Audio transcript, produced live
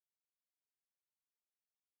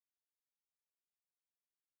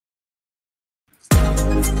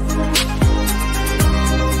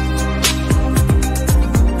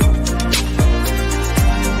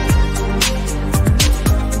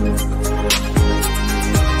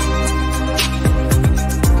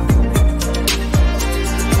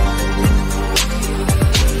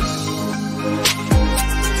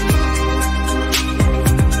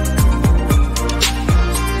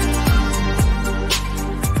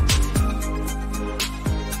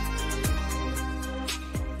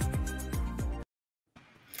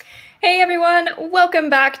Hey everyone, welcome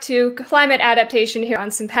back to Climate Adaptation here on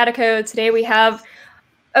Simpatico. Today we have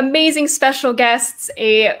amazing special guests,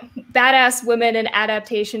 a badass women in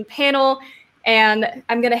adaptation panel, and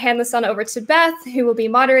I'm going to hand this on over to Beth, who will be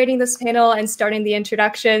moderating this panel and starting the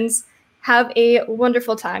introductions. Have a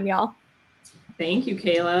wonderful time, y'all. Thank you,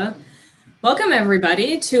 Kayla. Welcome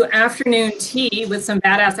everybody to Afternoon Tea with some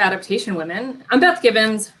badass adaptation women. I'm Beth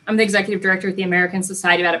Gibbons. I'm the Executive Director at the American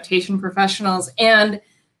Society of Adaptation Professionals, and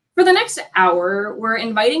for the next hour, we're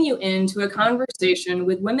inviting you into a conversation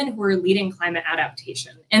with women who are leading climate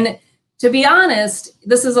adaptation. And to be honest,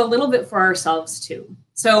 this is a little bit for ourselves too.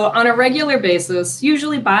 So on a regular basis,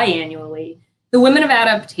 usually biannually, the women of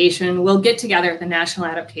adaptation will get together at the National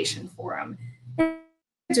Adaptation Forum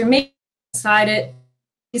to make decided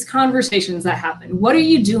these conversations that happen. What are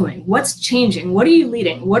you doing? What's changing? What are you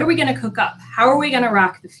leading? What are we going to cook up? How are we going to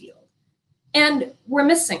rock the field? And we're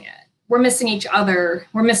missing it. We're missing each other.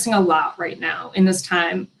 We're missing a lot right now in this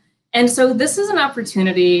time. And so this is an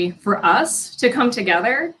opportunity for us to come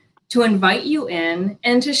together, to invite you in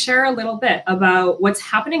and to share a little bit about what's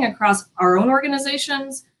happening across our own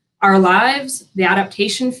organizations, our lives, the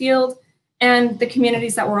adaptation field, and the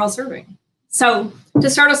communities that we're all serving. So to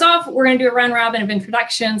start us off, we're going to do a round robin of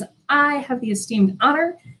introductions. I have the esteemed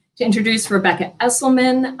honor to introduce Rebecca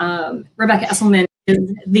Esselman. Rebecca Esselman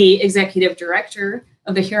is the Executive Director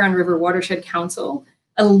of the Huron River Watershed Council,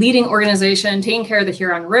 a leading organization taking care of the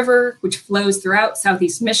Huron River, which flows throughout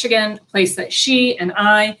Southeast Michigan, a place that she and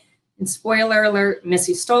I, and spoiler alert,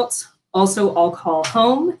 Missy Stoltz, also all call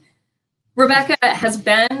home. Rebecca has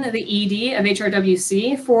been the ED of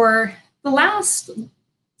HRWC for the last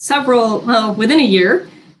within a year.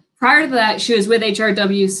 Prior to that, she was with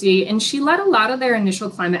HRWC, and she led a lot of their initial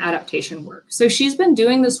climate adaptation work. So she's been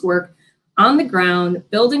doing this work on the ground,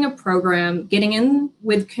 building a program, getting in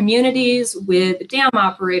with communities, with dam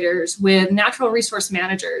operators, with natural resource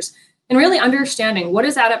managers, and really understanding what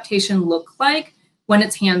does adaptation look like when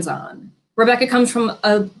it's hands-on. Rebecca comes from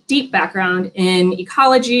a deep background in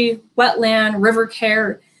ecology, wetland, river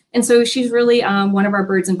care, and so she's really one of our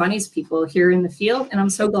birds and bunnies people here in the field, and I'm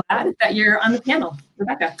so glad that you're on the panel.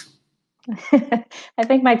 Rebecca. I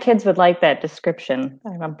think my kids would like that description.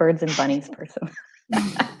 I'm a birds and bunnies person.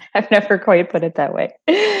 I've never quite put it that way.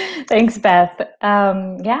 Thanks, Beth.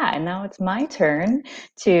 Yeah, and now it's my turn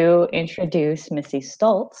to introduce Missy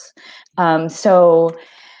Stoltz. So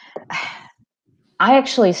I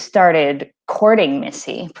actually started courting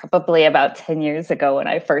Missy probably about 10 years ago when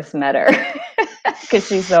I first met her because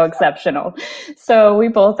she's so exceptional. So we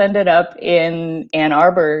both ended up in Ann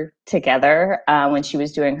Arbor together when she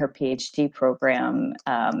was doing her PhD program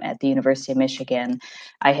at the University of Michigan.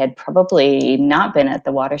 I had probably not been at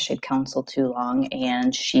the Watershed Council too long,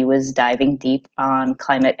 and she was diving deep on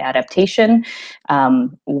climate adaptation,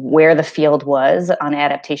 where the field was on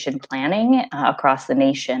adaptation planning across the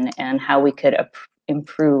nation, and how we could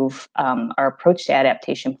improve our approach to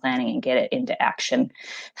adaptation planning and get it into action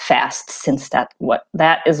fast, since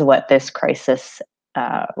that is what this crisis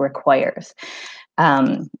requires.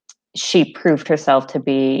 She proved herself to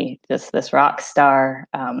be just this rock star,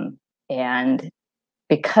 and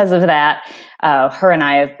because of that, her and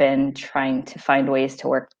I have been trying to find ways to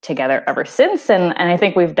work together ever since, and I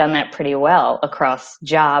think we've done that pretty well across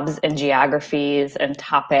jobs and geographies and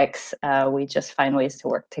topics. We just find ways to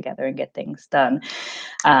work together and get things done.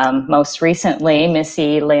 Most recently,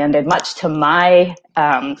 Missy landed, much to my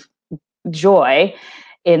joy,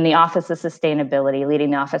 in the Office of Sustainability,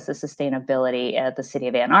 leading the Office of Sustainability at the City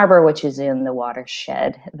of Ann Arbor, which is in the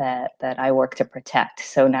watershed that I work to protect.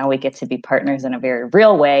 So now we get to be partners in a very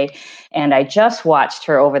real way. And I just watched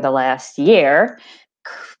her over the last year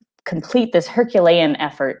complete this Herculean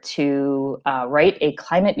effort to write a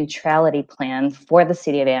climate neutrality plan for the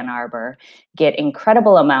City of Ann Arbor, get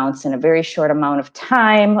incredible amounts in a very short amount of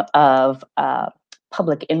time of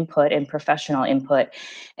public input and professional input,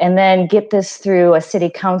 and then get this through a city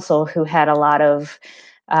council who had a lot of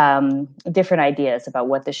different ideas about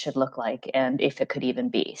what this should look like and if it could even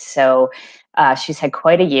be. So she's had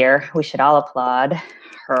quite a year. We should all applaud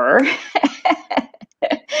her.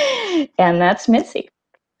 And that's Missy.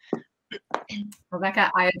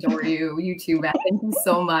 Rebecca, I adore you. You too, Beth. Thank you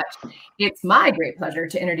so much. It's my great pleasure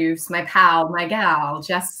to introduce my pal, my gal,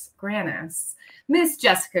 Jess Granis. Miss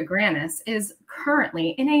Jessica Granis is currently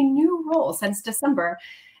in a new role since December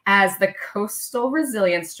as the Coastal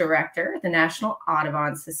Resilience Director at the National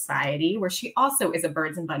Audubon Society, where she also is a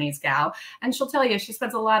birds and bunnies gal. And she'll tell you she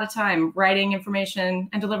spends a lot of time writing information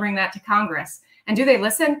and delivering that to Congress. And do they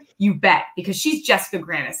listen? You bet, because she's Jessica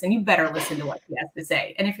Granis, and you better listen to what she has to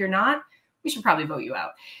say. And if you're not, we should probably vote you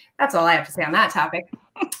out. That's all I have to say on that topic.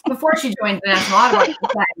 Before she joined the National Audubon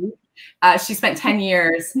Society, she spent 10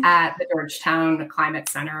 years at the Georgetown Climate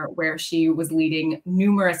Center, where she was leading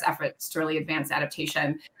numerous efforts to really advance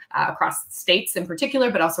adaptation across states in particular,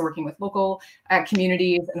 but also working with local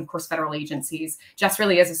communities and, of course, federal agencies. Jess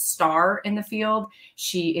really is a star in the field.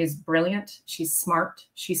 She is brilliant. She's smart.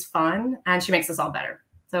 She's fun. And she makes us all better.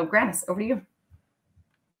 So, Granis, over to you.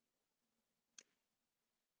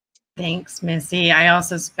 Thanks, Missy. I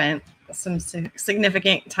also spent some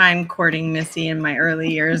significant time courting Missy in my early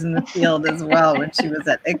years in the field as well when she was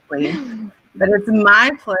at ICLEI. But it's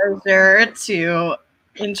my pleasure to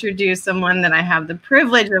introduce someone that I have the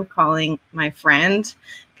privilege of calling my friend,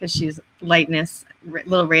 because she's lightness,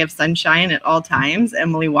 little ray of sunshine at all times,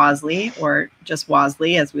 Emily Wasley, or just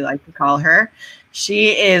Wasley as we like to call her.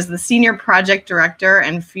 She is the Senior Project Director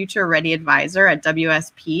and Future Ready Advisor at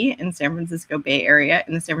WSP in the San Francisco Bay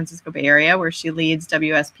Area, where she leads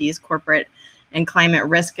WSP's corporate and climate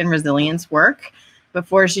risk and resilience work.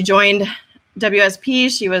 Before she joined WSP,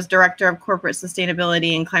 she was Director of Corporate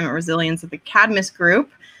Sustainability and Climate Resilience at the Cadmus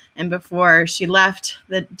Group. And before she left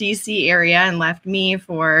the DC area and left me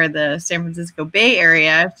for the San Francisco Bay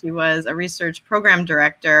Area, she was a Research Program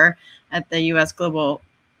Director at the U.S. Global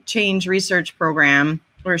Change Research Program,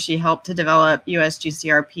 where she helped to develop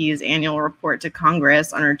USGCRP's annual report to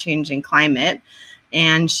Congress on our changing climate.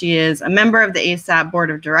 And she is a member of the ASAP Board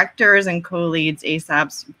of Directors and co-leads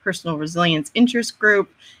ASAP's Personal Resilience Interest Group.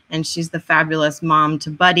 And she's the fabulous mom to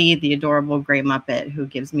Buddy, the adorable gray Muppet who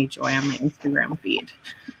gives me joy on my Instagram feed.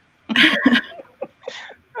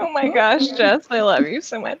 Oh my gosh, Jess, I love you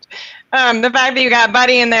so much. The fact that you got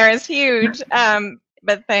Buddy in there is huge.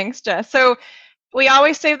 But thanks, Jess. So we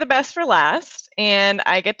always save the best for last, and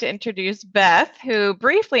I get to introduce Beth, who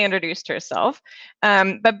briefly introduced herself.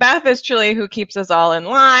 But Beth is truly who keeps us all in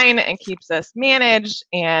line and keeps us managed,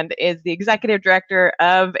 and is the executive director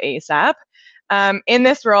of ASAP. In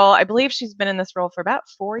this role, I believe she's been in this role for about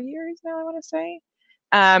 4 years now, I want to say.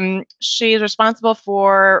 She's responsible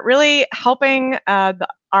for really helping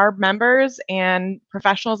our members and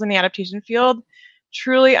professionals in the adaptation field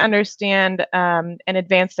truly understand and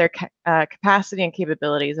advance their capacity and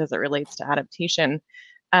capabilities as it relates to adaptation.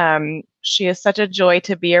 She is such a joy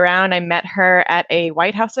to be around. I met her at a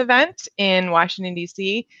White House event in Washington,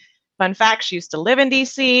 D.C. Fun fact, she used to live in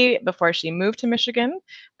D.C. before she moved to Michigan.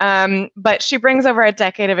 But she brings over a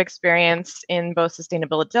decade of experience in both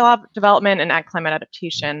sustainable development and climate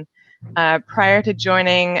adaptation. Prior to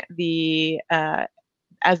joining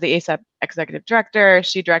as the ASAP executive director,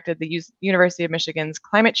 she directed the University of Michigan's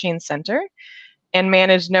Climate Change Center and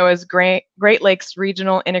managed NOAA's Great Lakes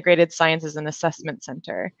Regional Integrated Sciences and Assessment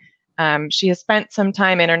Center. She has spent some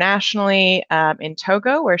time internationally in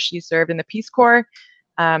Togo, where she served in the Peace Corps.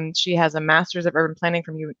 She has a master's of urban planning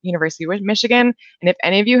from University of Michigan. And if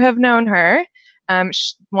any of you have known her,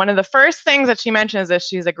 one of the first things that she mentions is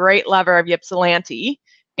she's a great lover of Ypsilanti.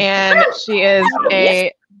 And she is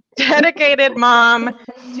a dedicated mom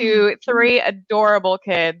to 3 adorable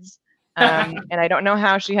kids. And I don't know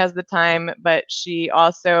how she has the time, but she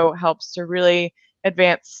also helps to really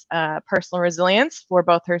advance personal resilience for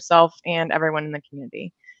both herself and everyone in the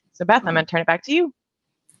community. So Beth, I'm going to turn it back to you.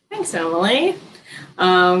 Thanks, Emily.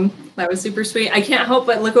 That was super sweet. I can't help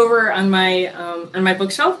but look over on my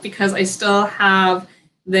bookshelf, because I still have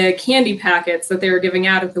the candy packets that they were giving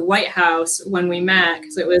out at the White House when we met,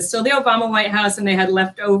 because it was still the Obama White House, and they had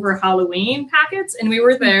leftover Halloween packets, and we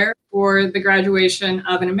were there for the graduation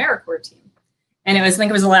of an AmeriCorps team. And I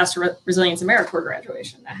think it was the last Resilience AmeriCorps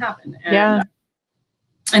graduation that happened. And, yeah.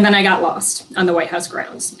 And then I got lost on the White House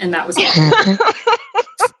grounds, and that was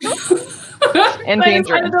and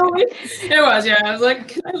dangerous. It was, yeah. I was like,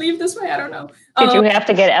 can I leave this way? I don't know. Did you have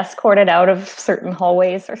to get escorted out of certain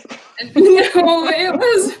hallways or something? No, it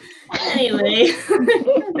was. Anyway,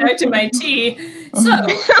 back to my tea. So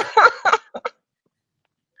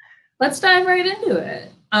let's dive right into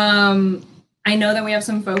it. I know that we have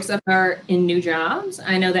some folks that are in new jobs.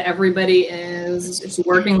 I know that everybody is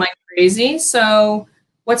working like crazy. So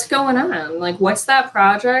what's going on? Like, what's that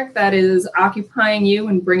project that is occupying you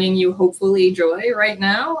and bringing you hopefully joy right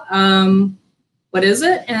now? What is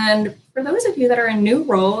it? And for those of you that are in new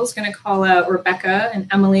roles, going to call out Rebecca and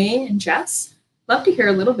Emily and Jess. Love to hear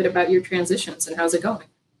a little bit about your transitions and how's it going.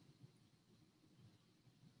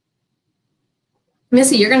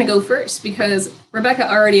 Missy, you're going to go first because Rebecca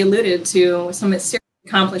already alluded to some serious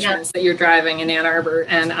accomplishments that you're driving in Ann Arbor,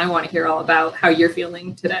 and I want to hear all about how you're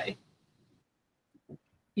feeling today.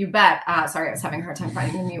 You bet. Sorry, I was having a hard time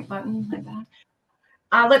finding the mute button. My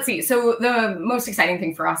bad. Let's see. So the most exciting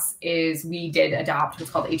thing for us is we did adopt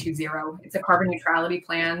what's called A20. It's a carbon neutrality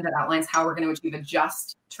plan that outlines how we're going to achieve a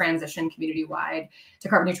just transition community-wide to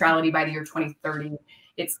carbon neutrality by the year 2030.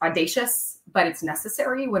 It's audacious, but it's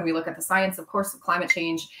necessary when we look at the science, of course, of climate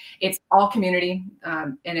change. It's all community,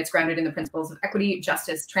 and it's grounded in the principles of equity,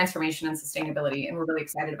 justice, transformation, and sustainability, and we're really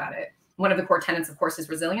excited about it. One of the core tenets, of course, is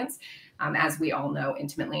resilience. As we all know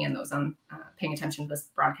intimately, and those paying attention to this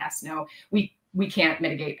broadcast know, we can't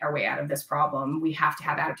mitigate our way out of this problem. We have to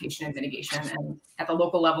have adaptation and mitigation. And at the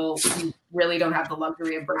local level, we really don't have the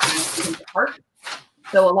luxury of breaking things apart.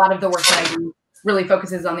 So a lot of the work that I do really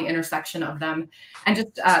focuses on the intersection of them. And just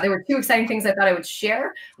there were two exciting things I thought I would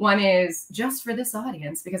share. One is just for this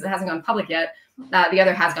audience, because it hasn't gone public yet. The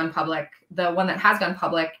other has gone public. The one that has gone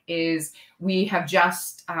public is we have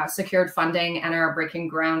just secured funding and are breaking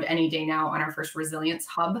ground any day now on our first Resilience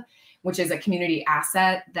Hub, which is a community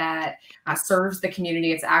asset that serves the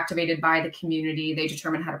community. It's activated by the community. They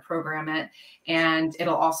determine how to program it. And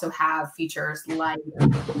it'll also have features like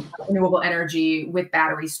renewable energy with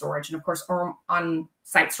battery storage, and of course,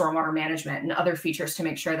 on-site stormwater management and other features to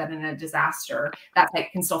make sure that in a disaster, that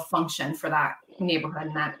site can still function for that neighborhood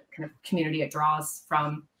and that kind of community it draws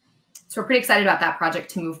from. So we're pretty excited about that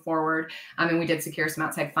project to move forward. And we did secure some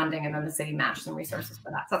outside funding, and then the city matched some resources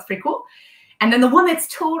for that. So that's pretty cool. And then the one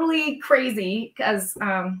that's totally crazy, because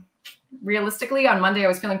realistically on Monday, I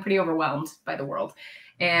was feeling pretty overwhelmed by the world.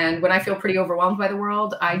 And when I feel pretty overwhelmed by the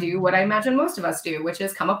world, I do what I imagine most of us do, which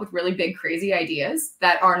is come up with really big, crazy ideas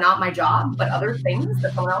that are not my job, but other things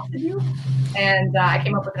that someone else could do. And I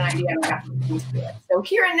came up with an idea and I got some things to do it. So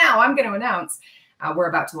here and now, I'm going to announce we're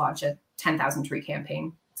about to launch a 10,000 tree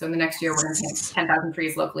campaign. So in the next year, we're going to plant 10,000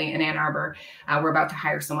 trees locally in Ann Arbor. We're about to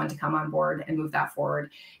hire someone to come on board and move that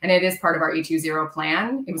forward. And it is part of our A20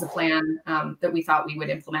 plan. It was a plan that we thought we would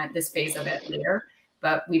implement this phase of it later,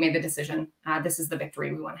 but we made the decision. This is the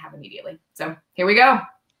victory we want to have immediately. So here we go.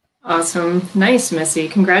 Awesome. Nice, Missy.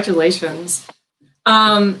 Congratulations.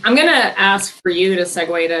 I'm going to ask for you to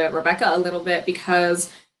segue to Rebecca a little bit,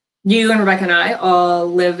 because you and Rebecca and I all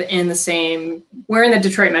live in we're in the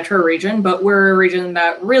Detroit metro region, but we're a region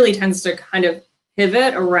that really tends to kind of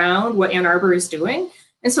pivot around what Ann Arbor is doing.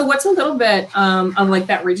 And so what's a little bit of like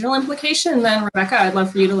that regional implication? And then Rebecca, I'd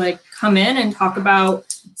love for you to like come in and talk about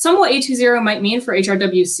some of what A20 might mean for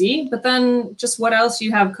HRWC, but then just what else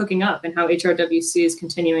you have cooking up and how HRWC is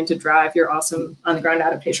continuing to drive your awesome on the ground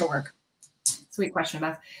adaptation work. Sweet question,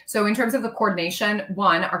 Beth. So in terms of the coordination,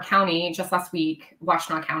 one, our county just last week,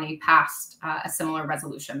 Washtenaw County passed a similar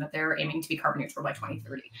resolution that they're aiming to be carbon neutral by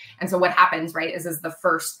 2030. And so what happens, right, is the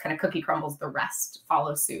first kind of cookie crumbles, the rest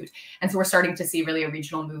follow suit. And so we're starting to see really a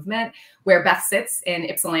regional movement where Beth sits in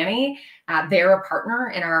Ypsilanti. They're a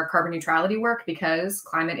partner in our carbon neutrality work because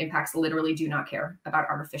climate impacts literally do not care about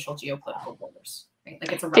artificial geopolitical borders. Right?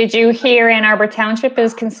 Like it's a Did you hear Ann Arbor Township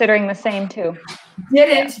is considering the same too?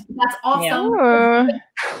 Didn't. That's awesome. Yeah.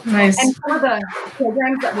 Nice. And for the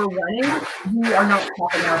programs that we're running, we are not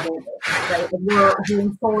stopping our borders, right? We're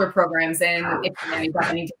doing solar programs, and I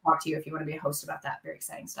need to talk to you if you want to be a host about that. Very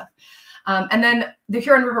exciting stuff. And then the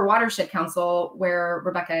Huron River Watershed Council, where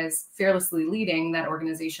Rebecca is fearlessly leading that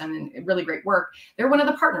organization and really great work, they're one of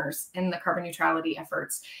the partners in the carbon neutrality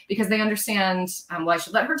efforts because they understand, well, I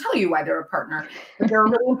should let her tell you why they're a partner, but they're a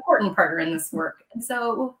really important partner in this work. And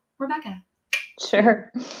so, Rebecca.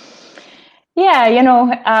 Sure.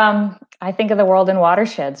 Yeah, I think of the world in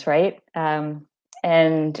watersheds, right? And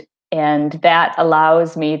that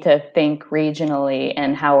allows me to think regionally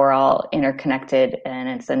and how we're all interconnected, and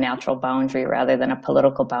it's a natural boundary rather than a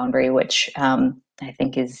political boundary, which I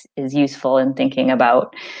think is useful in thinking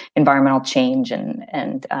about environmental change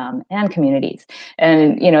and communities.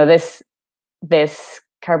 And this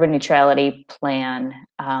carbon neutrality plan,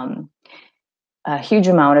 a huge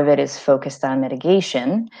amount of it is focused on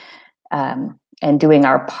mitigation and doing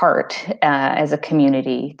our part as a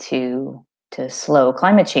community to slow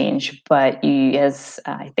climate change. But as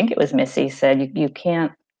I think it was Missy said, we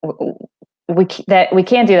can't do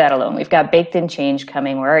that alone. We've got baked in change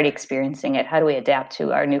coming. We're already experiencing it. How do we adapt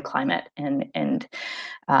to our new climate and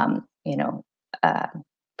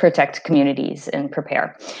protect communities and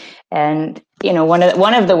prepare. And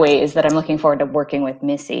one of the ways that I'm looking forward to working with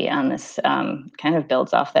Missy on this kind of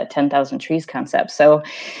builds off that 10,000 trees concept. So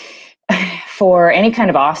for any kind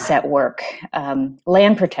of offset work,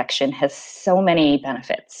 land protection has so many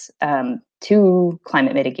benefits to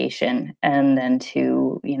climate mitigation, and then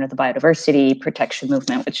to the biodiversity protection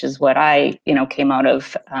movement, which is what I came out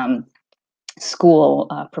of school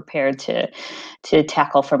prepared to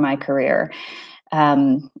tackle for my career.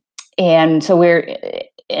 And so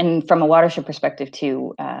and from a watershed perspective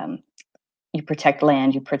too, you protect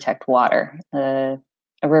land, you protect water. A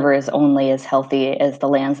river is only as healthy as the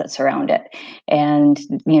lands that surround it. And,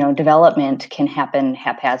 development can happen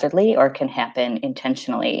haphazardly or can happen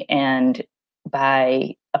intentionally. And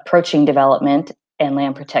by approaching development and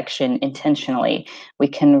land protection intentionally, we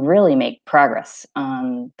can really make progress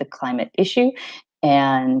on the climate issue.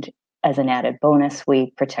 And as an added bonus,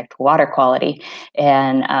 we protect water quality.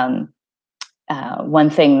 And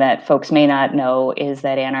one thing that folks may not know is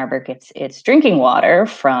that Ann Arbor gets its drinking water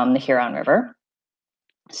from the Huron River.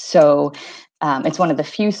 So it's one of the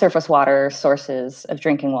few surface water sources of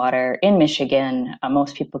drinking water in Michigan.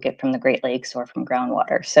 Most people get from the Great Lakes or from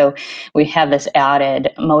groundwater. So we have this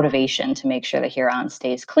added motivation to make sure the Huron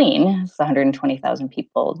stays clean. It's 120,000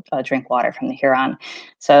 people drink water from the Huron.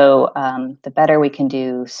 So the better we can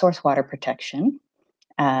do source water protection,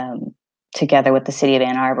 together with the city of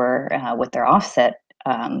Ann Arbor with their offset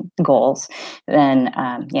goals, then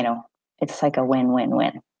it's like a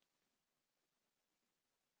win-win-win.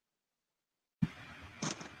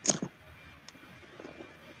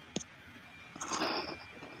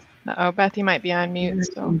 Uh-oh, Beth, you might be on mute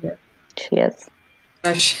still. She is.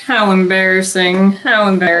 Gosh, how embarrassing. How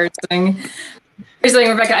embarrassing. Seriously,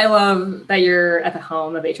 Rebecca, I love that you're at the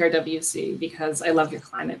helm of HRWC, because I love your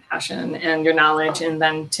climate passion and your knowledge, and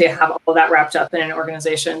then to have all that wrapped up in an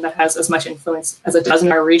organization that has as much influence as it does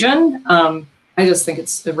in our region. I just think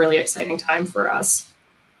it's a really exciting time for us.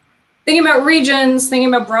 Thinking about regions,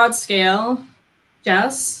 thinking about broad scale,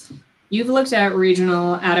 Jess, you've looked at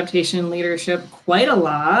regional adaptation leadership quite a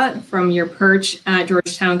lot from your perch at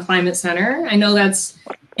Georgetown Climate Center. I know that's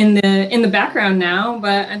in the background now,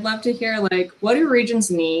 but I'd love to hear, like, what do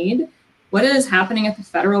regions need? What is happening at the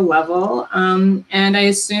federal level? And I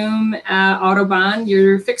assume at Audubon,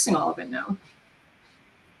 you're fixing all of it now.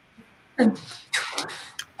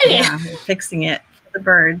 Yeah, fixing it for the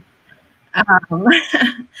bird.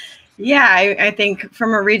 Yeah, I think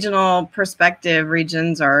from a regional perspective,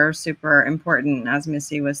 regions are super important. As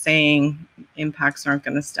Missy was saying, impacts aren't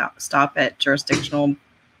going to stop at jurisdictional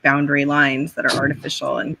boundary lines that are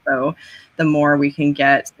artificial. And so the more we can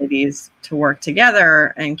get cities to work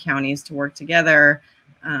together and counties to work together,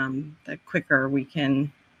 the quicker we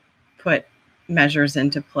can put measures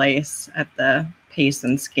into place at the pace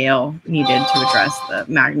and scale needed to address the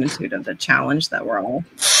magnitude of the challenge that we're all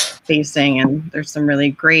facing. And there's some really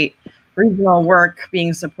great regional work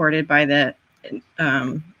being supported by the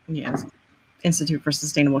Institute for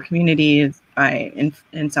Sustainable Communities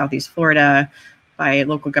in Southeast Florida, by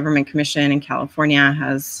Local Government Commission in California,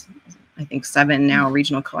 has, I think, 7 now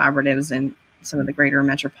regional collaboratives in some of the greater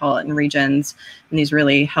metropolitan regions. And these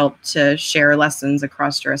really help to share lessons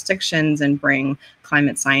across jurisdictions and bring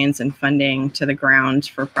climate science and funding to the ground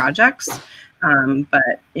for projects.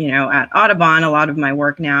 But at Audubon, a lot of my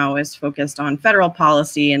work now is focused on federal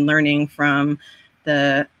policy and learning from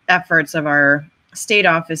the efforts of our state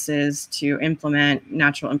offices to implement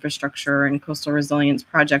natural infrastructure and coastal resilience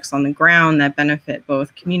projects on the ground that benefit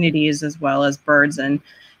both communities as well as birds and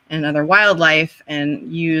other wildlife,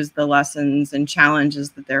 and use the lessons and challenges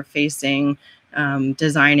that they're facing,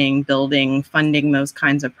 designing, building, funding those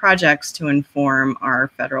kinds of projects to inform our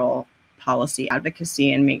federal policy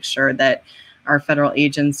advocacy and make sure that our federal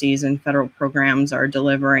agencies and federal programs are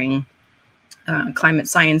delivering climate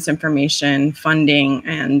science information, funding,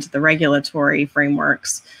 and the regulatory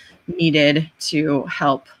frameworks needed to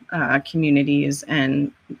help communities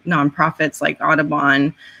and nonprofits like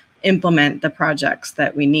Audubon implement the projects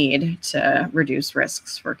that we need to reduce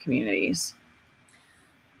risks for communities.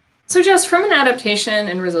 So Jess, from an adaptation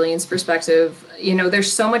and resilience perspective,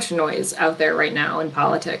 there's so much noise out there right now in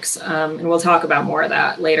politics, and we'll talk about more of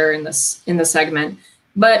that later in the segment.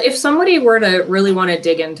 But if somebody were to really want to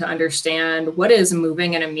dig in to understand what is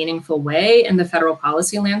moving in a meaningful way in the federal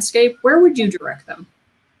policy landscape, where would you direct them?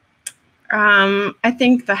 I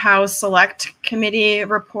think the House Select Committee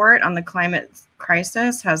report on the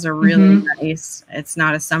crisis has a really nice, it's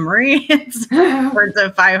not a summary, it's upwards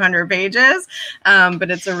of 500 pages, but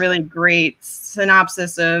it's a really great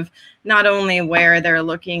synopsis of not only where they're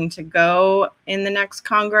looking to go in the next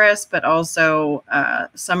Congress, but also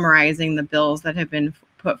summarizing the bills that have been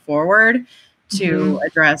put forward to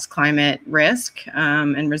address climate risk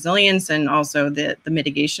and resilience, and also the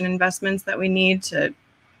mitigation investments that we need to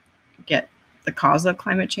get the cause of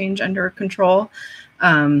climate change under control.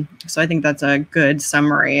 So I think that's a good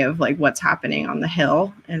summary of like what's happening on the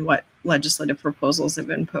Hill and what legislative proposals have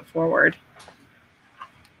been put forward.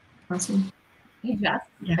 Awesome. Hey, Jess.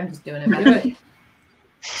 Yeah. I'm just doing it.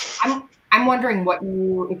 I'm wondering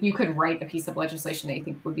if you could write a piece of legislation that you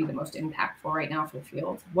think would be the most impactful right now for the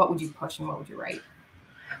field, what would you push and what would you write?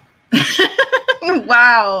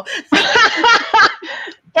 Wow.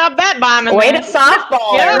 Got that bomb in Way there. to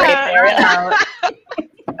softball right there.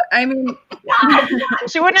 I mean,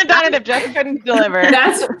 She wouldn't have done it if Jess couldn't deliver.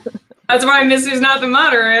 That's why Missy's not the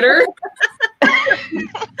moderator.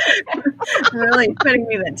 really putting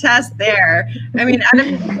me the test there. I mean,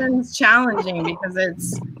 adaptation's challenging because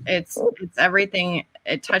it's everything.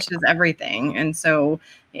 It touches everything, and so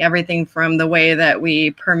everything from the way that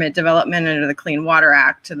we permit development under the Clean Water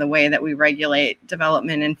Act to the way that we regulate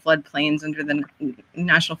development in floodplains under the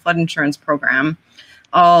National Flood Insurance Program,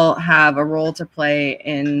 all have a role to play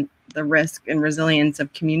in the risk and resilience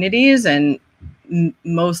of communities, and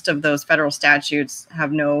most of those federal statutes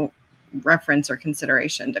have no reference or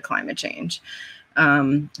consideration to climate change.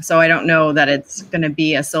 So I don't know that it's going to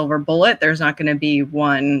be a silver bullet. There's not going to be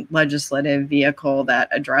one legislative vehicle that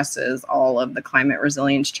addresses all of the climate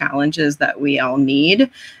resilience challenges that we all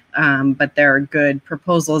need. But there are good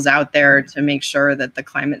proposals out there to make sure that the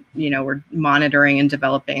climate, we're monitoring and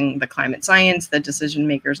developing the climate science that decision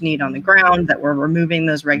makers need on the ground, that we're removing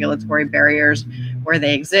those regulatory barriers where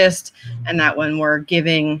they exist, and that when we're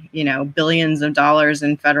giving, billions of dollars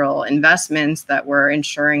in federal investments, that we're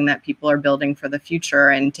ensuring that people are building for the future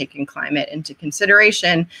and taking climate into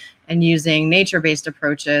consideration and using nature-based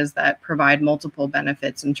approaches that provide multiple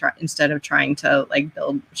benefits instead of trying to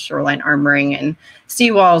build shoreline armoring and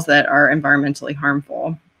seawalls that are environmentally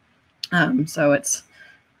harmful. So it's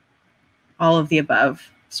all of the above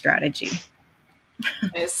strategy.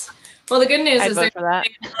 Nice. Well, the good news I'd is vote there's for that.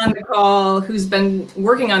 on the call who's been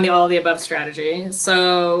working on the all of the above strategy.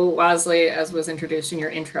 So Wesley, as was introduced in your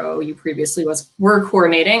intro, you previously were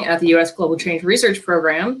coordinating at the U.S. Global Change Research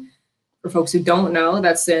Program. For folks who don't know,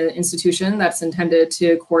 that's an institution that's intended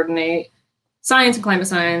to coordinate science and climate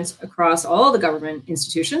science across all the government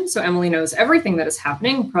institutions. So Emily knows everything that is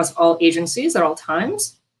happening across all agencies at all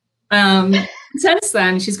times. Since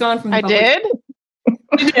then, she's gone from the I public. did?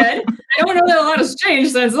 She did. I don't know that a lot has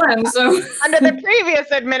changed since then. So Under the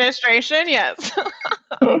previous administration, yes.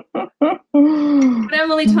 But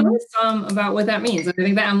Emily, tell us about what that means. I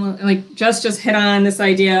think that Emily, just hit on this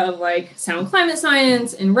idea of sound climate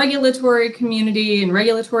science and regulatory community and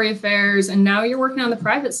regulatory affairs, and now you're working on the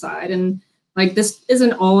private side, and this is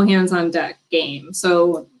an all hands on deck game.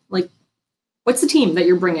 So what's the team that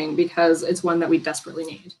you're bringing, because it's one that we desperately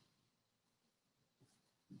need?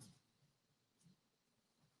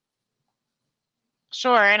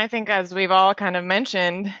 Sure, and I think as we've all kind of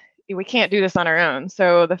mentioned, we can't do this on our own.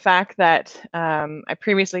 So the fact that I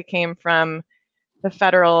previously came from the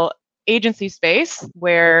federal agency space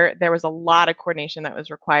where there was a lot of coordination that was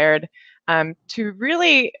required to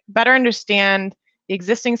really better understand the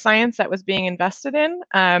existing science that was being invested in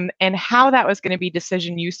and how that was going to be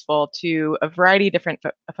decision useful to a variety of different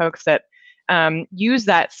folks that use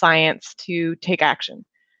that science to take action.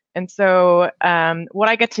 And so what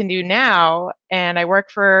I get to do now, and I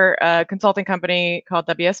work for a consulting company called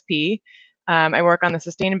WSP. I work on the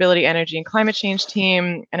sustainability, energy, and climate change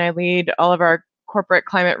team, and I lead all of our corporate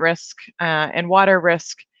climate risk and water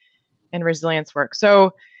risk and resilience work.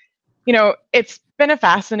 So, it's been a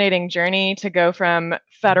fascinating journey to go from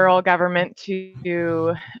federal government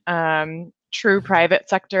to true private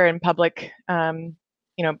sector and public,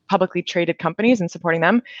 publicly traded companies and supporting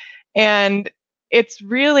them. And it's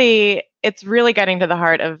really getting to the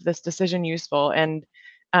heart of this decision useful and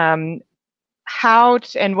and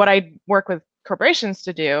what I work with corporations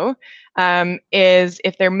to do is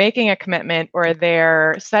if they're making a commitment or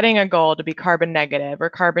they're setting a goal to be carbon negative or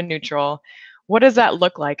carbon neutral, what does that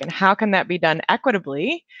look like and how can that be done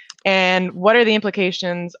equitably? And what are the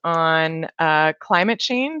implications on climate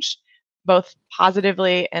change, both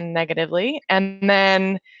positively and negatively? And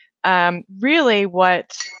then really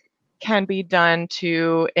what can be done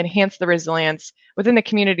to enhance the resilience within the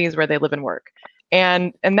communities where they live and work.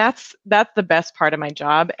 And that's the best part of my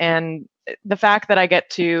job. And the fact that I get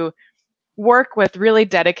to work with really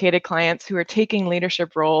dedicated clients who are taking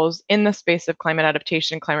leadership roles in the space of climate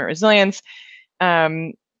adaptation, climate resilience,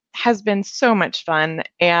 has been so much fun.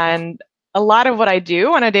 And a lot of what I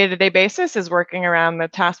do on a day-to-day basis is working around the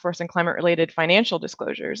task force and climate-related financial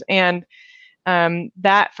disclosures. And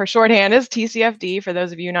that, for shorthand, is TCFD. For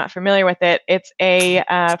those of you not familiar with it, it's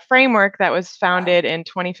a framework that was founded in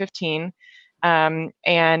 2015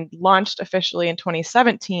 and launched officially in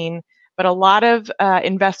 2017. But a lot of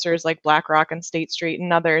investors like BlackRock and State Street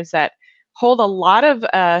and others that hold a lot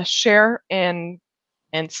of share in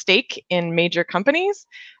and stake in major companies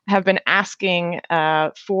have been asking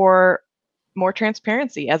for more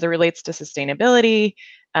transparency as it relates to sustainability,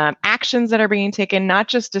 actions that are being taken, not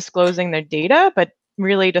just disclosing their data, but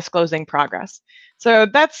really disclosing progress. So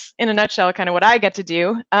that's, in a nutshell, kind of what I get to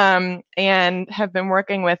do, and have been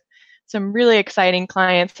working with some really exciting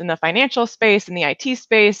clients in the financial space, in the IT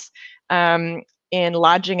space, in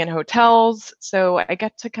lodging and hotels. So I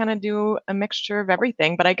get to kind of do a mixture of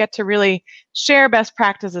everything, but I get to really share best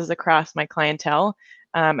practices across my clientele.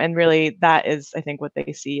 And really, that is, I think, what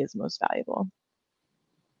they see as most valuable.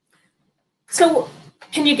 So,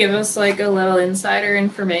 can you give us like a little insider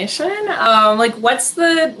information? Like, what's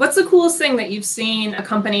the coolest thing that you've seen a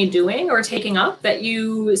company doing or taking up that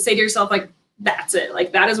you say to yourself, like, that's it,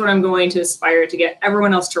 like that is what I'm going to aspire to get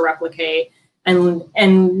everyone else to replicate, and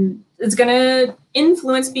it's going to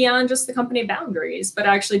influence beyond just the company boundaries, but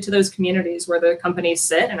actually to those communities where the companies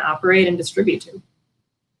sit and operate and distribute to.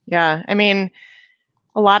 Yeah, I mean,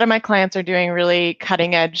 a lot of my clients are doing really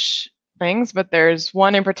cutting edge things, but there's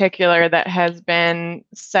one in particular that has been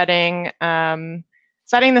setting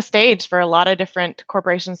the stage for a lot of different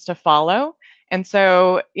corporations to follow. And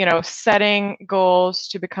so, setting goals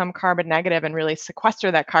to become carbon negative and really sequester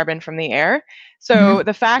that carbon from the air. So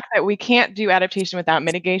the fact that we can't do adaptation without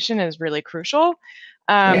mitigation is really crucial.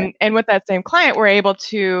 And with that same client, we're able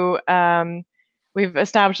to, we've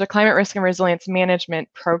established a climate risk and resilience management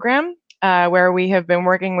program where we have been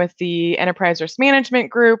working with the enterprise risk management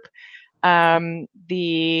group,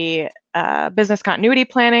 the business continuity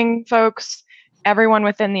planning folks, everyone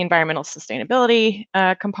within the environmental sustainability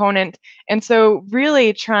component. And so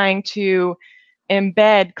really trying to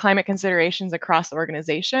embed climate considerations across the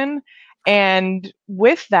organization. And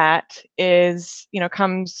with that is,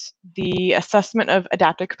 comes the assessment of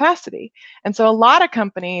adaptive capacity. And so a lot of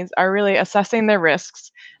companies are really assessing their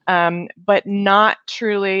risks, but not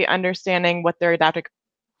truly understanding what their adaptive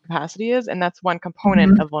capacity is. And that's one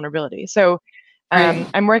component of vulnerability. So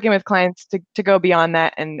I'm working with clients to go beyond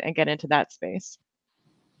that and get into that space.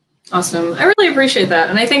 Awesome. I really appreciate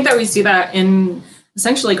that. And I think that we see that in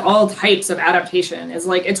essentially like all types of adaptation. Is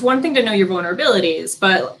like, it's one thing to know your vulnerabilities,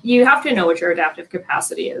 but you have to know what your adaptive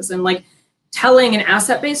capacity is. And like telling an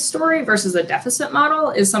asset-based story versus a deficit model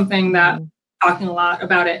is something that I'm talking a lot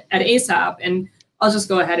about it at ASAP. And I'll just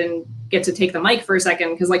go ahead and get to take the mic for a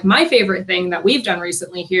second, because like my favorite thing that we've done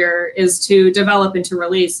recently here is to develop and to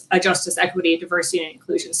release a justice, equity, diversity, and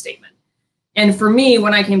inclusion statement. And for me,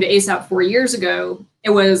 when I came to ASAP 4 years ago, it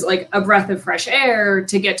was like a breath of fresh air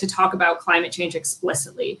to get to talk about climate change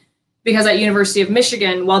explicitly. Because at University of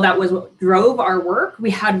Michigan, while that was what drove our work, we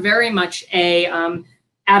had very much a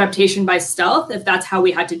adaptation by stealth, if that's how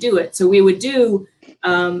we had to do it. So we would do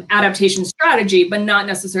adaptation strategy, but not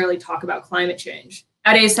necessarily talk about climate change.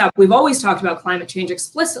 At ASAP, we've always talked about climate change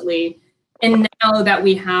explicitly. And now that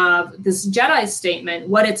we have this JEDI statement,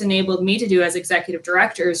 what it's enabled me to do as executive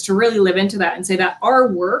director is to really live into that and say that our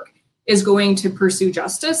work is going to pursue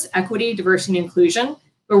justice, equity, diversity, and inclusion,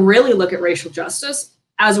 but really look at racial justice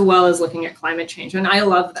as well as looking at climate change. And I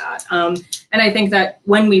love that. And I think that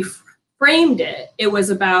when we framed it, it was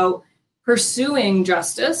about pursuing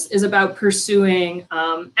justice, is about pursuing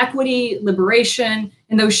equity, liberation,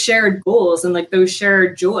 and those shared goals and like those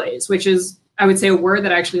shared joys, which is, I would say, a word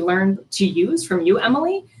that I actually learned to use from you,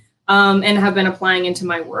 Emily, and have been applying into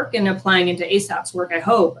my work and applying into ASAP's work, I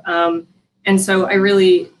hope. And so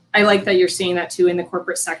I like that you're seeing that too in the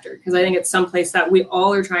corporate sector, because I think it's someplace that we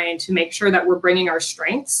all are trying to make sure that we're bringing our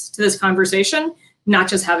strengths to this conversation, not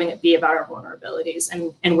just having it be about our vulnerabilities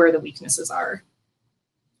and where the weaknesses are.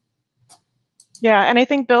 Yeah, and I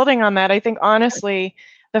think building on that, I think honestly,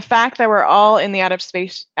 the fact that we're all in the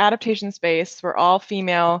adaptation space, we're all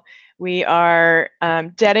female, we are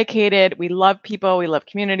dedicated, we love people, we love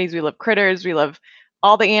communities, we love critters, we love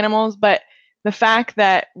all the animals, but the fact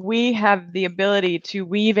that we have the ability to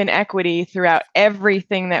weave in equity throughout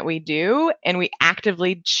everything that we do, and we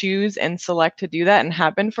actively choose and select to do that and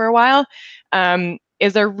have been for a while,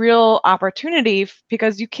 is a real opportunity,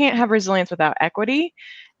 because you can't have resilience without equity.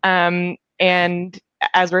 And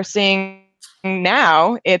as we're seeing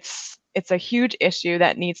now, it's it's a huge issue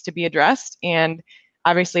that needs to be addressed. And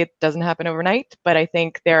obviously, it doesn't happen overnight, but I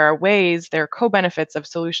think there are ways, there are co-benefits of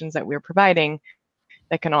solutions that we're providing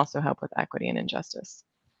that can also help with equity and injustice.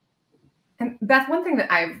 And Beth, one thing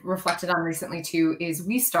that I've reflected on recently too is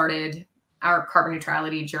we started our carbon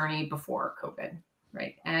neutrality journey before COVID,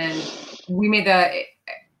 right? And we made the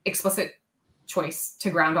explicit choice to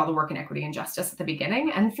ground all the work in equity and justice at the beginning.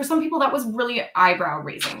 And for some people, that was really eyebrow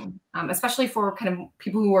raising, especially for kind of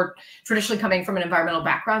people who are traditionally coming from an environmental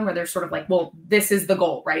background where they're sort of like, well, this is the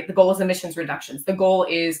goal, right? The goal is emissions reductions. The goal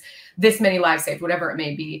is this many lives saved, whatever it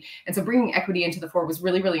may be. And so bringing equity into the fore was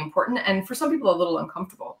really, really important. And for some people, a little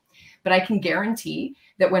uncomfortable. But I can guarantee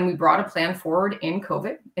that when we brought a plan forward in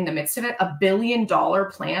COVID, in the midst of it, $1 billion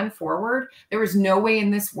plan forward, there was no way in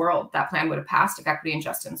this world that plan would have passed if equity and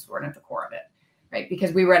justice weren't at the core of it, right?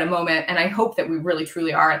 Because we were at a moment, and I hope that we really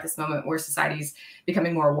truly are at this moment where society's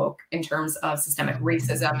becoming more woke in terms of systemic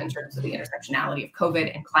racism, in terms of the intersectionality of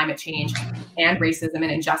COVID and climate change and racism and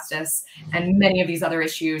injustice, and many of these other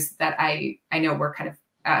issues that I know we're kind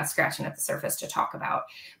of scratching at the surface to talk about.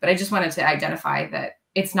 But I just wanted to identify that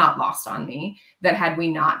it's not lost on me that had we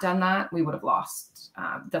not done that, we would have lost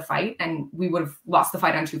the fight, and we would have lost the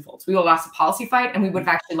fight on two folds. We would have lost the policy fight, and we would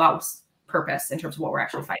have actually lost purpose in terms of what we're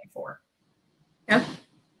actually fighting for.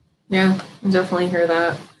 Yeah, I definitely hear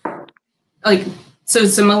that. Like, so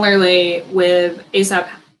similarly with ASAP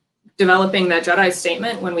developing that Jedi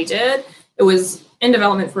statement, when we did, it was in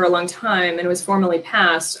development for a long time, and it was formally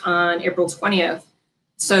passed on April 20th.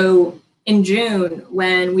 So in June,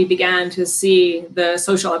 when we began to see the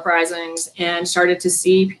social uprisings and started to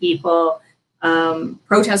see people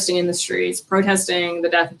protesting in the streets, protesting the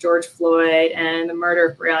death of George Floyd and the murder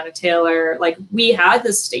of Breonna Taylor, like, we had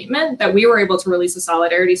this statement that we were able to release a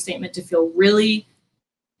solidarity statement to feel really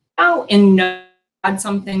out and know had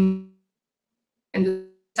something and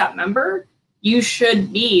that member, you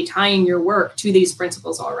should be tying your work to these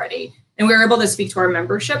principles already. And we were able to speak to our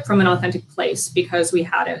membership from an authentic place because we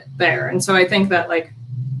had it there. And so I think that, like,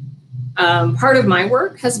 part of my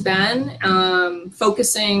work has been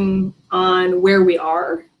focusing on where we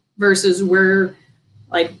are versus where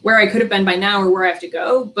I could have been by now or where I have to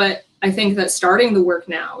go. But I think that starting the work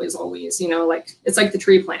now is always, like, it's like the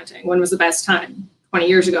tree planting. When was the best time? 20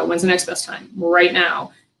 years ago. When's the next best time? Right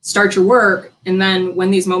now. Start your work. And then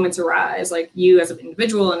when these moments arise, like, you as an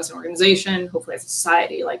individual and as an organization, hopefully as a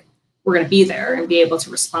society, like, we're going to be there and be able to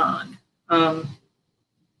respond.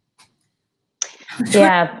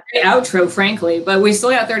 Yeah. Outro, frankly, but we still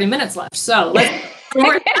got 30 minutes left. So let's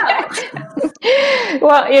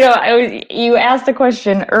Well, you asked a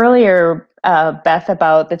question earlier, Beth,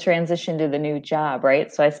 about the transition to the new job,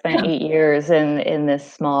 right? So I spent 8 years in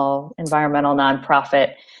this small environmental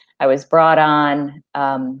nonprofit. I was brought on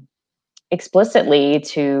explicitly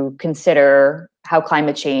to consider how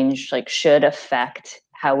climate change should affect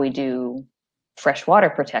how we do freshwater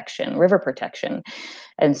protection, river protection.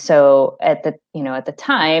 And so at the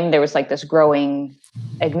time, there was this growing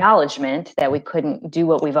acknowledgement that we couldn't do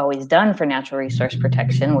what we've always done for natural resource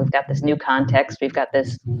protection. We've got this new context, we've got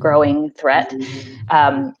this growing threat.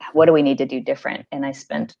 What do we need to do different? And I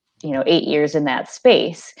spent 8 years in that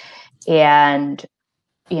space, and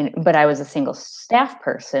but I was a single staff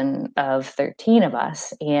person of 13 of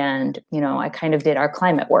us, and I kind of did our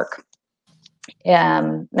climate work.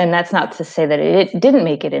 And that's not to say that it didn't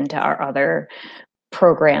make it into our other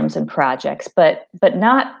programs and projects, but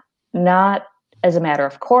not as a matter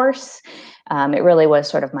of course. It really was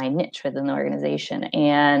sort of my niche within the organization.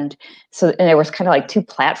 And there was kind of two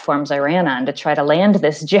platforms I ran on to try to land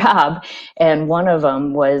this job. And one of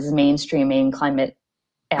them was mainstreaming climate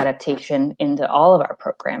adaptation into all of our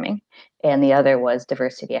programming. And the other was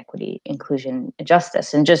diversity, equity, inclusion, and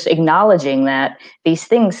justice. And just acknowledging that these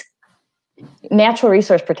things, natural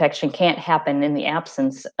resource protection can't happen in the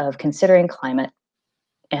absence of considering climate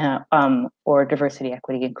or diversity,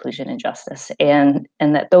 equity, inclusion, and justice. And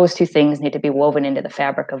that those two things need to be woven into the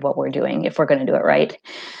fabric of what we're doing if we're going to do it right.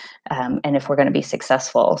 And if we're going to be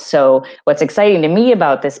successful. So what's exciting to me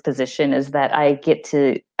about this position is that I get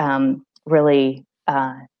to really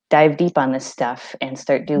dive deep on this stuff and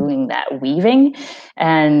start doing that weaving.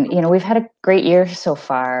 And, we've had a great year so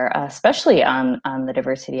far, especially on the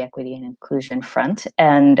diversity, equity, and inclusion front.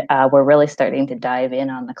 And we're really starting to dive in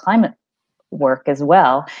on the climate work as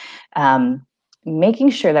well, making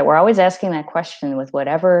sure that we're always asking that question with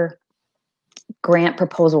whatever grant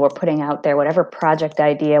proposal we're putting out there, whatever project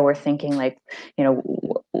idea we're thinking,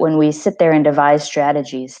 when we sit there and devise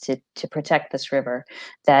strategies to protect this river,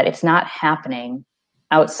 that it's not happening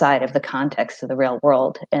outside of the context of the real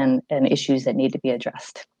world and issues that need to be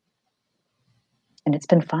addressed. And it's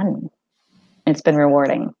been fun. It's been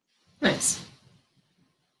rewarding. Nice.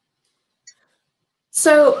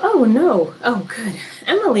 So, oh no. Oh, good.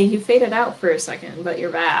 Emily, you faded out for a second, but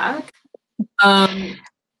you're back.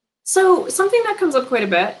 So something that comes up quite a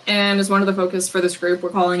bit and is one of the focus for this group, we're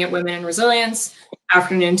calling it Women in Resilience,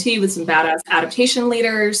 afternoon tea with some badass adaptation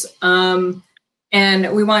leaders. And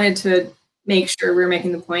we wanted to make sure we were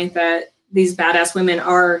making the point that these badass women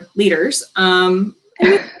are leaders. And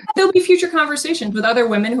there'll be future conversations with other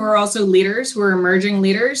women who are also leaders, who are emerging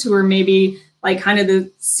leaders, who are maybe like kind of the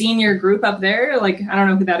senior group up there. Like, I don't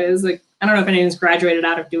know who that is. Like, I don't know if anyone's graduated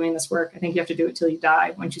out of doing this work. I think you have to do it till you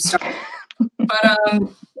die once you start. But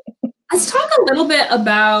let's talk a little bit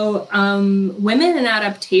about women in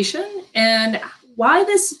adaptation and why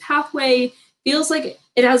this pathway feels like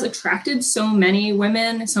it has attracted so many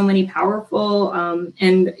women, so many powerful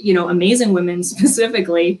and amazing women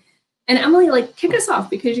specifically. And Emily, like, kick us off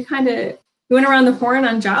because you went around the horn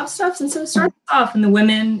on job stuff, and so start us off in the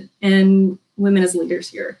women and women as leaders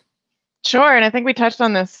here. Sure, and I think we touched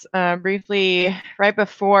on this briefly right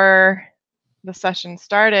before the session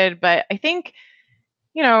started, but I think,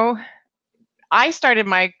 I started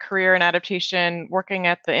my career in adaptation working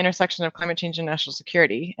at the intersection of climate change and national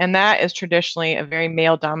security, and that is traditionally a very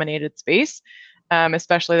male-dominated space,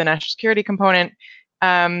 especially the national security component.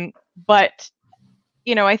 But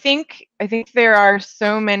I think there are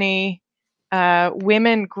so many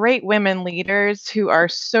great women leaders who are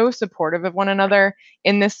so supportive of one another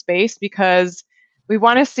in this space because we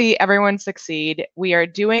want to see everyone succeed. We are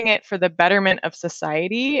doing it for the betterment of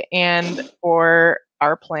society and for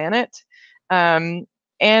our planet.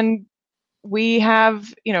 And we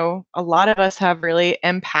have, a lot of us have really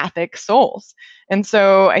empathic souls. And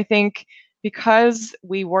so I think because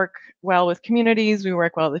we work well with communities, we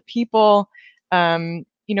work well with people,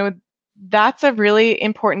 that's a really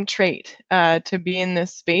important trait to be in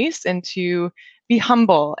this space and to be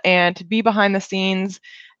humble and to be behind the scenes,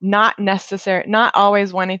 not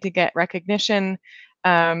always wanting to get recognition.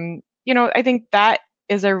 I think that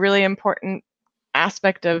is a really important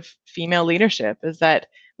aspect of female leadership, is that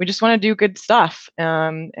we just want to do good stuff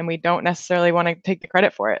and we don't necessarily want to take the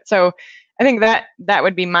credit for it. So I think that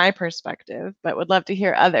would be my perspective, but would love to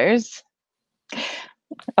hear others.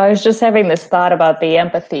 I was just having this thought about the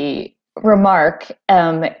empathy remark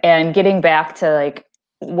and getting back to like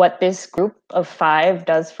what this group of 5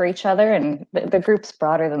 does for each other. And the group's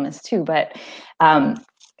broader than this too, but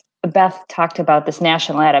Beth talked about this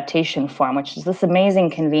National Adaptation Forum, which is this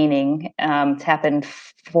amazing convening. It's happened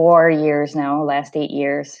 4 years now, last 8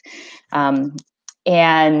 years.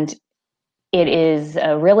 And it is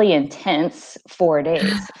a really intense 4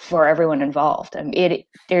 days for everyone involved.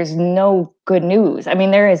 There's no good news. I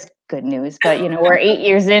mean, there is good news, but we're 8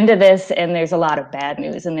 years into this and there's a lot of bad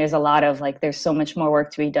news, and there's a lot of there's so much more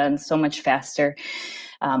work to be done, so much faster.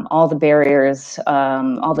 All the barriers,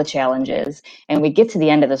 all the challenges. And we get to the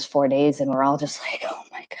end of this 4 days and we're all just like, oh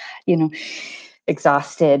my God,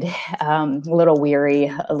 exhausted, a little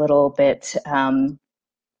weary, a little bit,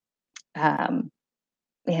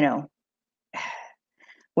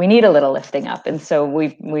 we need a little lifting up. And so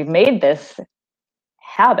we've made this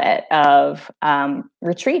habit of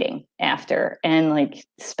retreating after and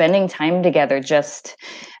spending time together, just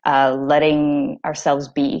letting ourselves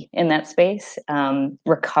be in that space,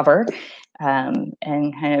 recover, and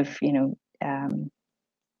kind of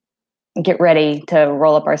get ready to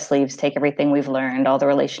roll up our sleeves, take everything we've learned, all the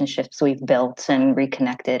relationships we've built and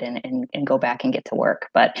reconnected, and go back and get to work.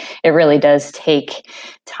 But it really does take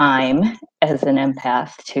time as an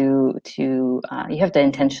empath to you have to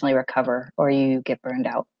intentionally recover or you get burned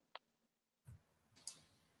out.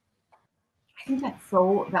 I think that's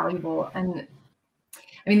so valuable. And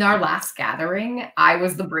I mean, our last gathering, I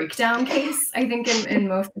was the breakdown case, I think, in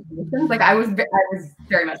most situations. I was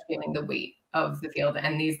very much feeling the weight of the field,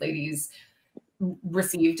 and these ladies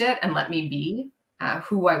received it and let me be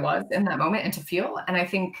who I was in that moment and to feel. And I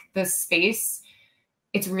think the space,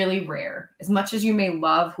 it's really rare. As much as you may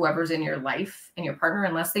love whoever's in your life and your partner,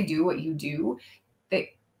 unless they do what you do,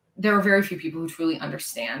 there are very few people who truly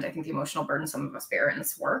understand, I think, the emotional burden some of us bear in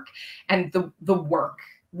this work, and the work,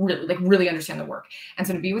 really understand the work. And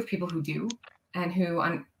so to be with people who do, and who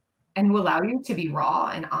allow you to be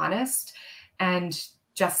raw and honest and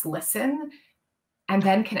just listen, and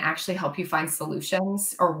then can actually help you find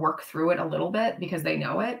solutions or work through it a little bit because they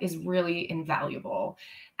know it, is really invaluable.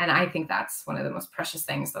 And I think that's one of the most precious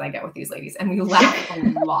things that I get with these ladies. And we laugh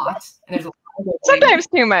a lot. And there's a lot of sometimes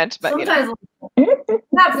too much, but sometimes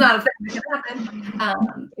that's not a thing that can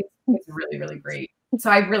happen. It's really, really great. So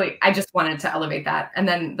I just wanted to elevate that. And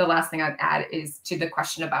then the last thing I'd add is to the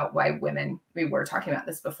question about why women. We were talking about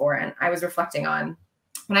this before, and I was reflecting on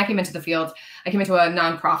when I came into the field. I came into a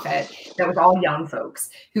nonprofit that was all young folks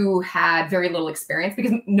who had very little experience,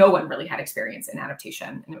 because no one really had experience in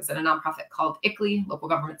adaptation. And it was at a nonprofit called ICLEI, Local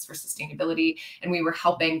Governments for Sustainability. And we were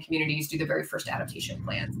helping communities do the very first adaptation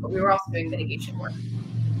plans, but we were also doing mitigation work.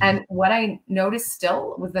 And what I noticed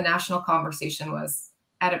still with the national conversation was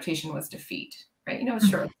adaptation was defeat, right? You know,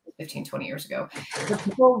 sure, 15, 20 years ago, but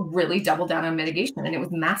people really doubled down on mitigation, and it was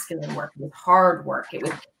masculine work. It was hard work. It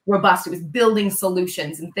was robust. It was building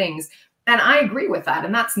solutions and things. And I agree with that,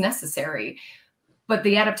 and that's necessary. But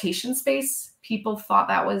the adaptation space, people thought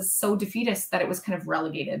that was so defeatist that it was kind of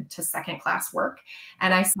relegated to second-class work.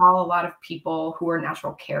 And I saw a lot of people who are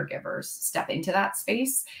natural caregivers step into that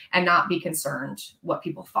space and not be concerned what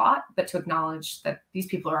people thought, but to acknowledge that these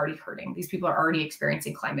people are already hurting. These people are already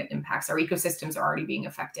experiencing climate impacts. Our ecosystems are already being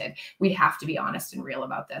affected. We have to be honest and real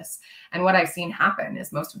about this. And what I've seen happen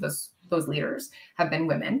is most of those leaders have been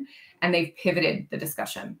women, and they've pivoted the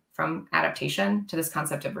discussion from adaptation to this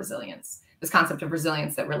concept of resilience. This concept of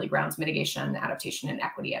resilience that really grounds mitigation, adaptation, and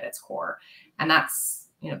equity at its core. And that's,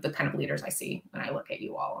 you know, the kind of leaders I see when I look at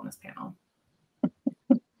you all on this panel.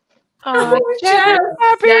 Oh, Jess,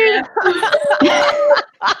 happy.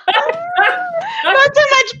 Not so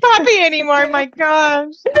much puppy anymore. My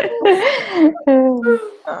gosh.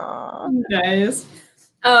 Oh, nice.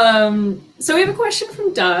 So we have a question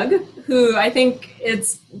from Doug, who I think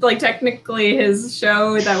it's like technically his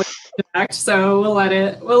show that was back, so we'll let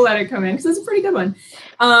it come in because it's a pretty good one.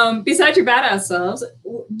 Besides your badass selves,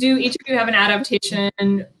 do each of you have an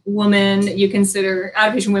adaptation woman you consider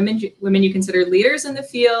women you consider leaders in the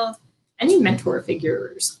field? Any mentor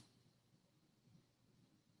figures?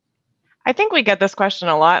 I think we get this question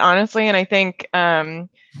a lot, honestly, and I think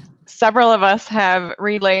several of us have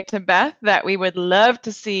relayed to Beth that we would love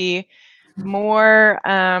to see more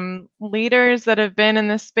leaders that have been in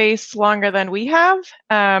this space longer than we have.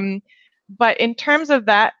 But in terms of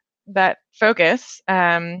that focus,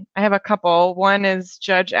 I have a couple. One is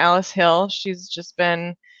Judge Alice Hill. She's just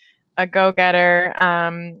been a go-getter,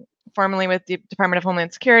 formerly with the Department of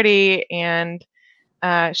Homeland Security, and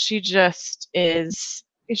she just is.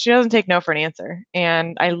 She doesn't take no for an answer,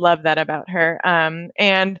 and I love that about her.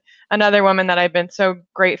 And another woman that I've been so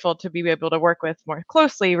grateful to be able to work with more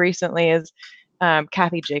closely recently is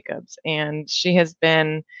Kathy Jacobs, and she has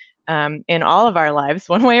been in all of our lives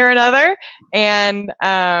one way or another. And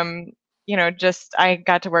you know, just I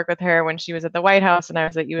got to work with her when she was at the White House, and I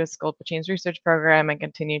was at U.S. Global Change Research Program, and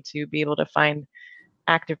continue to be able to find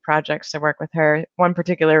active projects to work with her. One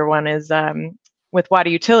particular one is with water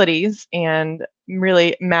utilities, and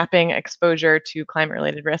really mapping exposure to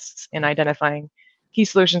climate-related risks and identifying key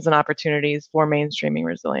solutions and opportunities for mainstreaming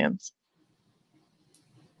resilience.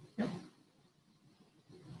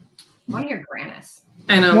 One of your Grannis.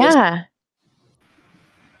 I know. Yeah.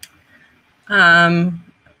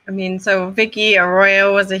 I mean, so Vicky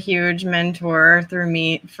Arroyo was a huge mentor to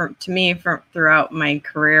me throughout my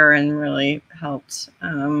career, and really helped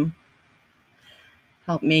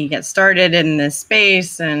me get started in this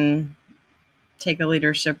space and take a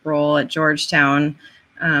leadership role at Georgetown.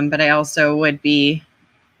 But I also would be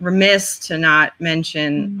remiss to not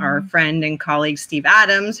mention our friend and colleague, Steve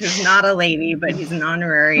Adams, who's not a lady, but he's an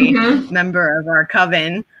honorary member of our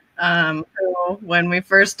coven. Who, when we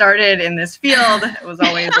first started in this field, it was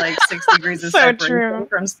always like 6 degrees of separation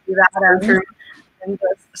from Steve Adams. And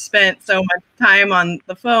just spent so much time on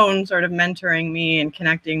the phone sort of mentoring me and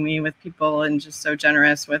connecting me with people, and just so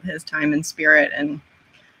generous with his time and spirit. And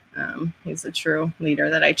he's a true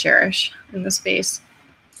leader that I cherish in the space.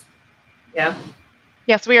 Yeah.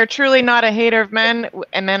 Yes, we are truly not a hater of men,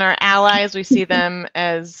 and men are allies. We see them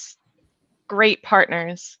as great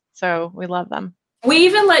partners, so we love them. We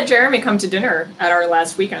even let Jeremy come to dinner at our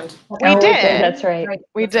last weekend. We did. That's right.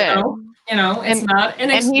 We did. You know, it's not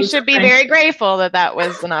an exclusive and he should be thing. very grateful that that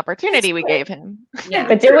was an opportunity we gave him. Yeah.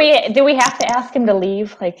 But do we have to ask him to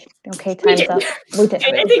leave? Like, okay, time's up. We did.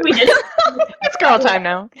 I think we did. It's girl time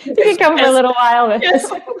now. You can come for a little while. But... Yes.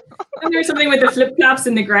 And there's something with the flip flops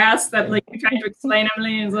in the grass that, like, you're trying to explain.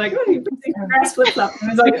 Emily is like, "Oh, you put the grass flip flop,"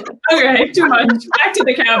 and I was like, "Okay, too much. Back to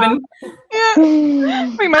the cabin."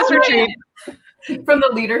 Yeah, we must retreat. From the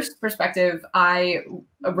leader's perspective, I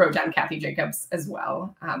wrote down Kathy Jacobs as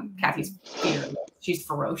well. Kathy's fearless. She's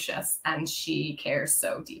ferocious, and she cares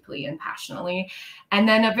so deeply and passionately. And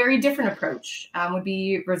then a very different approach would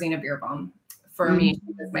be Rosina Beerbaum. For me,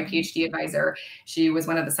 she was my PhD advisor. She was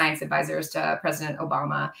one of the science advisors to President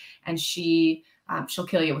Obama, and she she'll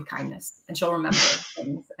kill you with kindness, and she'll remember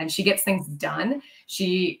things, and she gets things done.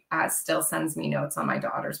 She still sends me notes on my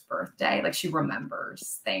daughter's birthday. Like, she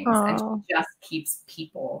remembers things. Aww. And she just keeps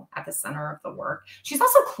people at the center of the work. She's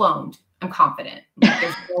also cloned. I'm confident. Like,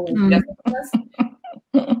 there's no way she doesn't exist.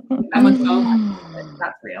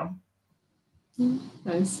 That's real.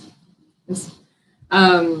 Nice.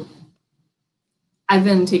 I've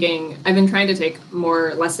been trying to take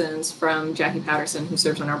more lessons from Jackie Patterson, who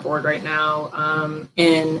serves on our board right now,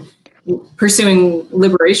 in pursuing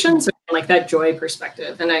liberation, so like that joy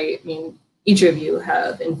perspective. And I mean, each of you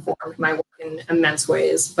have informed my work in immense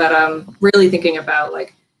ways, but really thinking about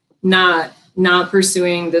like not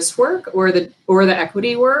pursuing this work or the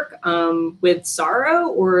equity work with sorrow,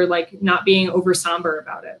 or like not being over somber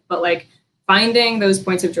about it, but like finding those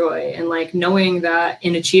points of joy, and like knowing that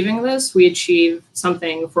in achieving this, we achieve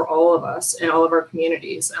something for all of us and all of our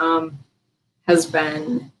communities, has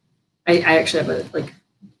been, I actually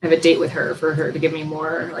have a date with her for her to give me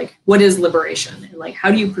more, like, what is liberation, and like,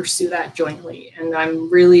 how do you pursue that jointly? And I'm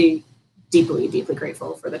really deeply, deeply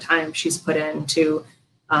grateful for the time she's put into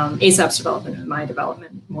ASAP's development and my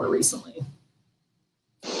development more recently.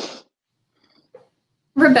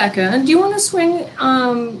 Rebecca, do you want to swing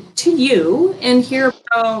to you and hear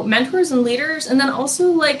about mentors and leaders, and then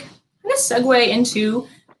also like kind of segue into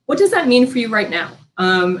what does that mean for you right now,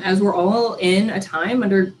 as we're all in a time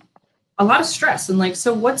under a lot of stress, and like,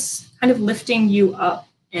 so what's kind of lifting you up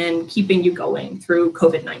and keeping you going through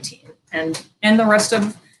COVID-19 and the rest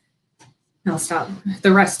of,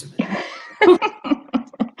 the rest of it.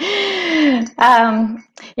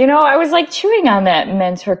 I was like chewing on that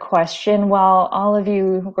mentor question while all of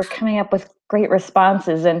you were coming up with great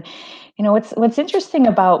responses. And, what's interesting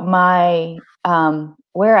about my,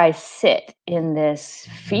 where I sit in this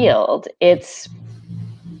field, it's,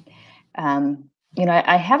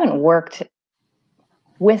 I haven't worked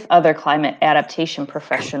with other climate adaptation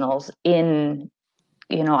professionals on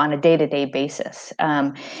a day-to-day basis.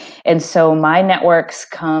 And so my networks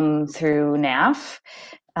come through NAF,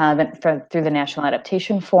 through the National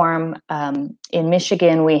Adaptation Forum. In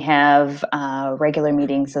Michigan, we have regular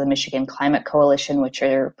meetings of the Michigan Climate Coalition, which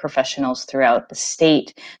are professionals throughout the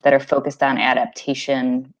state that are focused on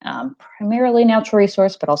adaptation, primarily natural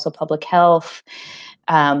resource, but also public health.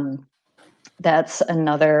 That's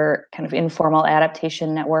another kind of informal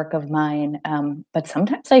adaptation network of mine. But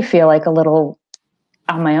sometimes I feel like a little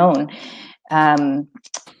on my own.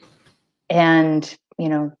 And,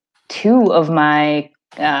 two of my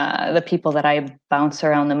the people that I bounce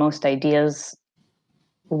around the most ideas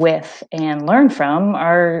with and learn from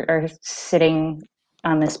are sitting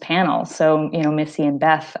on this panel. So, Missy and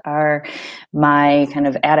Beth are my kind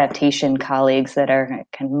of adaptation colleagues that are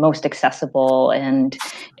kind of most accessible and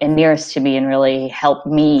nearest to me, and really help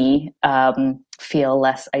me feel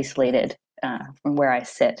less isolated from where I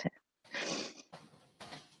sit.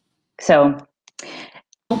 So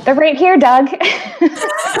they're right here, Doug.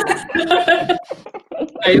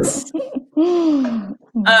 Nice.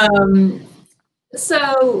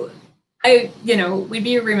 So we'd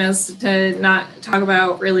be remiss to not talk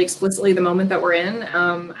about really explicitly the moment that we're in.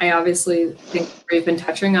 I obviously think we've been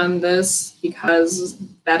touching on this because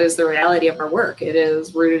that is the reality of our work. It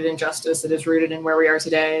is rooted in justice. It is rooted in where we are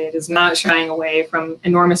today. It is not shying away from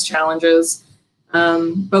enormous challenges.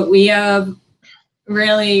 But we have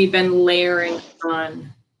really been layering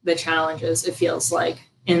on the challenges, it feels like,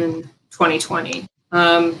 in 2020.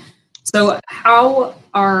 So how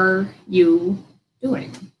are you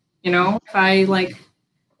doing? If I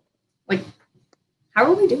how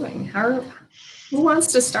are we doing? Who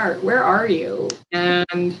wants to start? Where are you?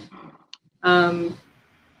 And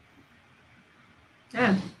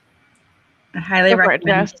yeah. I highly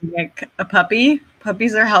recommend a puppy.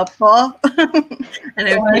 Puppies are helpful. And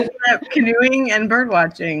I've taken up canoeing and bird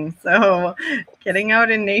watching. So getting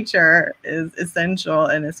out in nature is essential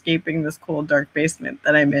in escaping this cold, dark basement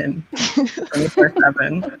that I'm in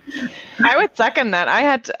 24/7. I would second that. I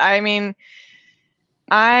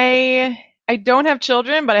don't have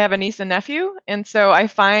children, but I have a niece and nephew. And so I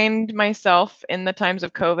find myself in the times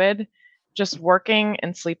of COVID just working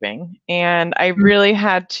and sleeping. And I really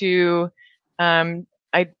had to, I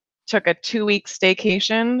took a 2-week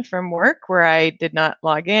staycation from work where I did not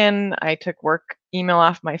log in. I took work email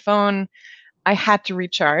off my phone. I had to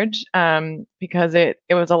recharge because it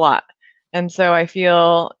was a lot. And so I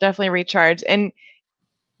feel definitely recharged. And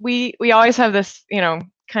we always have this,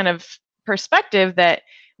 kind of perspective that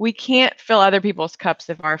we can't fill other people's cups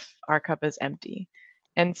if our cup is empty.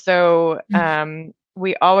 And so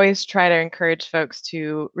we always try to encourage folks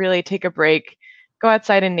to really take a break, go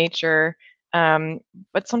outside in nature,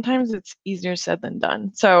 But sometimes it's easier said than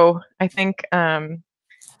done. So I think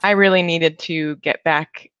I really needed to get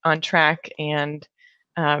back on track and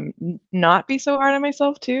not be so hard on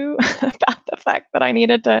myself too about the fact that I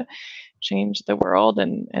needed to change the world,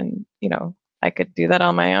 and you know, I could do that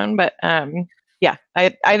on my own. But yeah,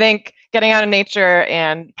 I think getting out of nature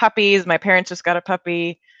and puppies. My parents just got a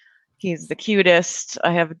puppy. He's the cutest.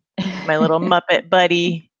 I have my little Muppet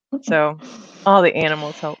buddy. So all the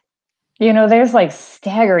animals help. You know, there's like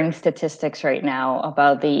staggering statistics right now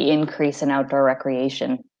about the increase in outdoor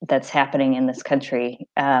recreation that's happening in this country.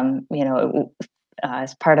 You know,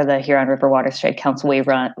 as part of the Huron River Watershed Council,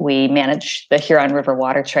 we manage the Huron River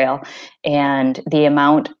Water Trail, and the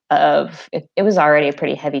amount of it was already a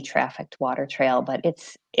pretty heavy trafficked water trail, but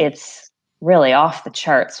it's really off the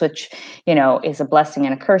charts, which, you know, is a blessing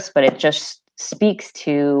and a curse, but it just speaks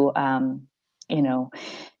to you know,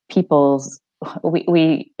 people's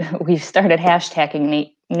we've started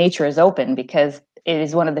hashtagging nature is open, because it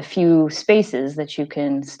is one of the few spaces that you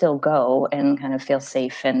can still go and kind of feel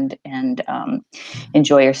safe and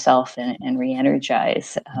enjoy yourself and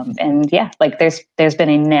re-energize. And yeah, like there's been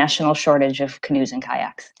a national shortage of canoes and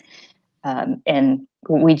kayaks. And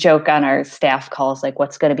we joke on our staff calls, like,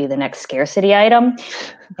 what's going to be the next scarcity item?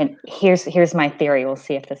 And here's my theory. We'll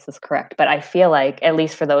see if this is correct. But I feel like, at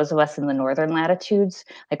least for those of us in the northern latitudes,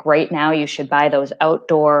 like right now, you should buy those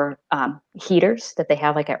outdoor heaters that they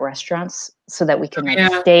have like at restaurants, so that we can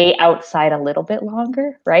like stay outside a little bit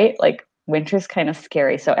longer, right? Like winter's kind of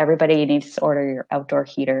scary. So everybody needs to order your outdoor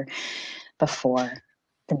heater before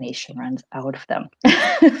the nation runs out of them.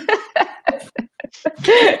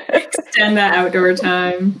 Extend that outdoor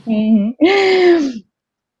time. Mm-hmm.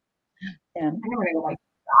 Yeah. I'm gonna go like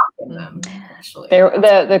in them, actually.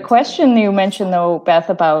 The question you mentioned though, Beth,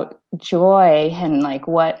 about joy and like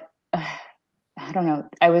what, I don't know,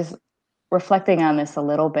 I was reflecting on this a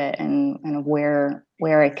little bit and where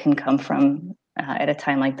it can come from at a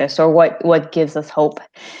time like this, or what gives us hope.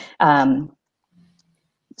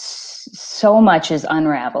 So much is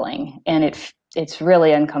unraveling, and it's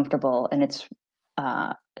really uncomfortable, and it's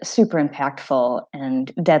super impactful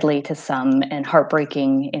and deadly to some, and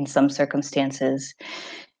heartbreaking in some circumstances.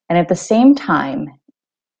 And at the same time,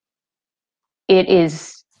 it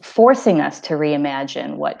is forcing us to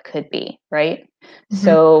reimagine what could be, right? Mm-hmm.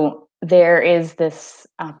 So there is this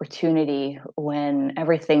opportunity, when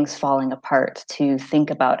everything's falling apart, to think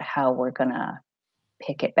about how we're going to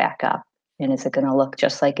pick it back up. And is it going to look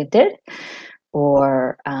just like it did?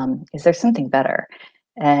 Or is there something better?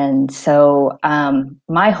 And so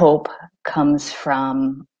my hope comes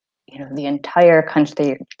from, you know, the entire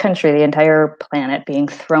country, the entire planet being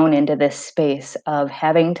thrown into this space of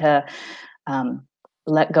having to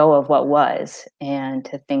let go of what was and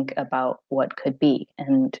to think about what could be.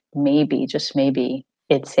 And maybe, just maybe,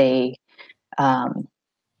 it's a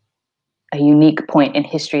unique point in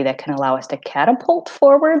history that can allow us to catapult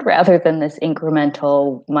forward, rather than this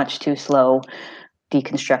incremental, much too slow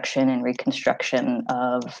deconstruction and reconstruction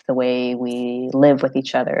of the way we live with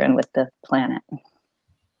each other and with the planet.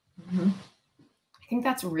 Mm-hmm. I think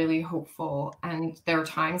that's really hopeful. And there are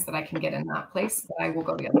times that I can get in that place that I will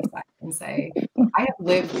go the other side and say, I have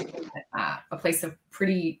lived at a place of a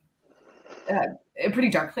pretty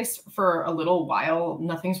dark place for a little while.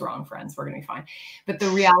 Nothing's wrong, friends. We're going to be fine. But the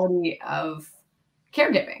reality of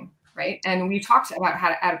caregiving, right? And we talked about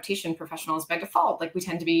how adaptation professionals by default, like we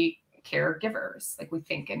tend to be caregivers, like we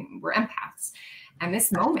think, and we're empaths. And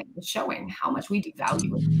this moment is showing how much we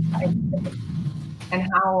devalue it, and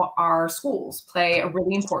how our schools play a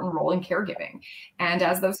really important role in caregiving. And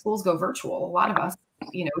as those schools go virtual, a lot of us,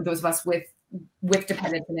 you know, those of us with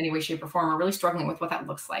dependence in any way, shape, or form are really struggling with what that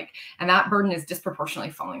looks like. And that burden is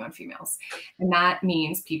disproportionately falling on females. And that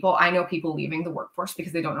means I know people leaving the workforce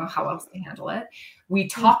because they don't know how else to handle it. We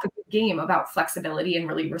talk a good game about flexibility and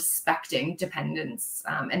really respecting dependents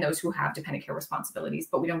and those who have dependent care responsibilities,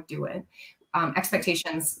 but we don't do it.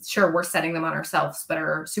 Expectations, sure, we're setting them on ourselves, but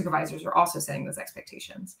our supervisors are also setting those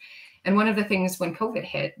expectations. And one of the things when COVID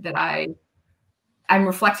hit that I'm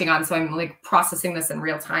reflecting on, so I'm like processing this in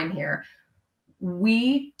real time here,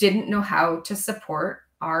 we didn't know how to support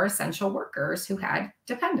our essential workers who had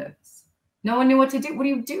dependents. No one knew what to do. What do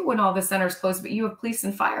you do when all the centers close, but you have police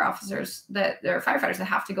and fire officers they're firefighters that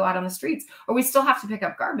have to go out on the streets, or we still have to pick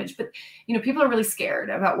up garbage. But, you know, people are really scared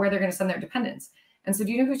about where they're going to send their dependents. And so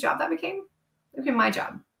do you know whose job that became? It became my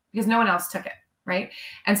job, because no one else took it. Right.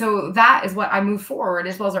 And so that is what I moved forward,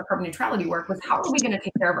 as well as our carbon neutrality work, was how are we going to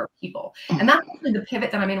take care of our people? And that's really the pivot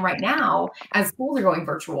that I'm in right now as schools are going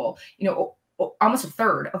virtual. You know, almost a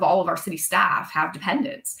third of all of our city staff have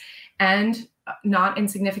dependents. And not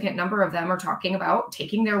insignificant number of them are talking about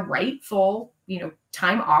taking their rightful,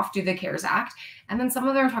 time off due to the CARES Act. And then some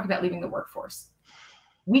of them are talking about leaving the workforce.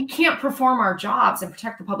 We can't perform our jobs and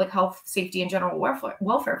protect the public health, safety, and general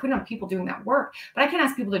welfare if we don't have people doing that work. But I can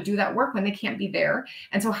ask people to do that work when they can't be there.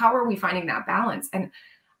 And so how are we finding that balance? And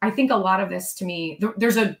I think a lot of this, to me,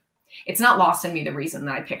 it's not lost on me the reason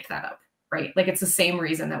that I picked that up, right? Like, it's the same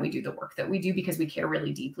reason that we do the work that we do, because we care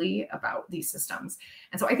really deeply about these systems.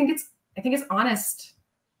 And so I think it's honest.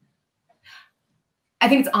 I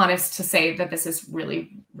think it's honest to say that this is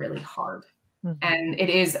really, really hard. Mm-hmm. And it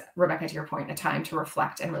is, Rebecca, to your point, a time to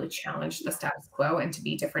reflect and really challenge the status quo and to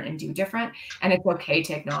be different and do different. And it's okay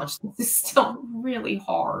to acknowledge this is still really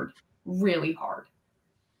hard, really hard.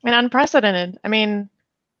 And unprecedented. I mean,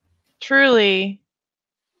 truly,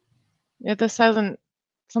 this hasn't,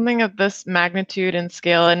 something of this magnitude and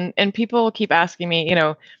scale, and people will keep asking me,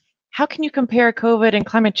 how can you compare COVID and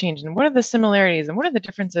climate change, and what are the similarities and what are the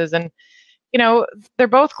differences? And they're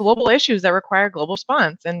both global issues that require global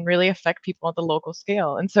response and really affect people at the local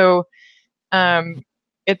scale. And so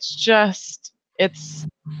it's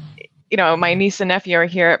my niece and nephew are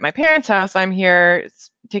here at my parents' house. I'm here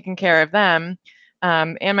taking care of them,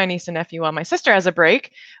 and my niece and nephew while my sister has a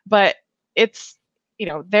break. But it's,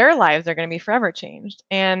 their lives are going to be forever changed.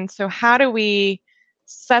 And so how do we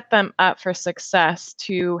set them up for success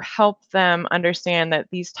to help them understand that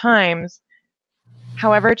these times,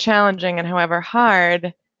 however challenging and however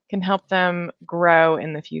hard, can help them grow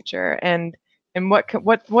in the future? And what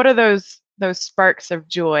are those sparks of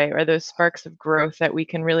joy or those sparks of growth that we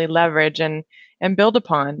can really leverage and build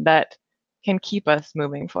upon that can keep us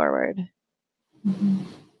moving forward? Mm-hmm.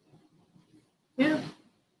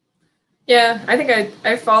 Yeah, I think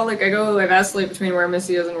I fall, I vacillate between where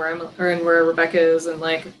Missy is and where Rebecca is, and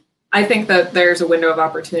I think that there's a window of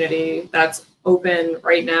opportunity that's open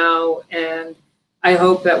right now, and I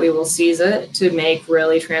hope that we will seize it to make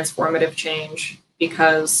really transformative change,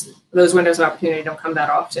 because those windows of opportunity don't come that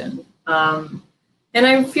often. And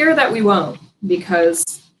I fear that we won't,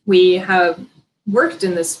 because we have worked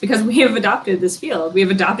in this, because we have adopted this field. We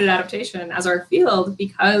have adopted adaptation as our field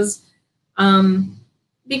because of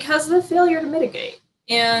the failure to mitigate.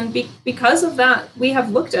 And because of that, we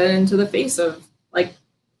have looked at it into the face of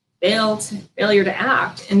failure to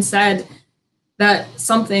act and said that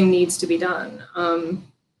something needs to be done.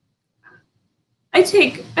 I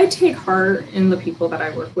take heart in the people that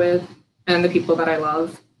I work with and the people that I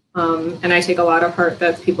love. And I take a lot of heart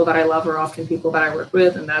that the people that I love are often people that I work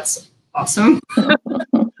with, and that's awesome.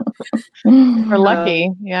 We're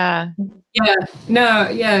lucky. Yeah. Yeah. No,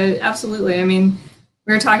 yeah, absolutely. I mean,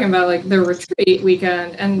 we were talking about the retreat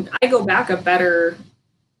weekend, and I go back a better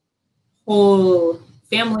whole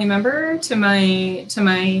family member to my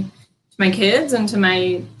kids and to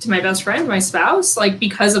my best friend, my spouse,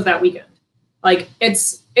 because of that weekend.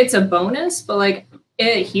 It's a bonus, but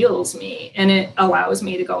it heals me and it allows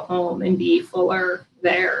me to go home and be fuller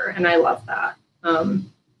there. And I love that.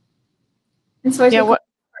 And so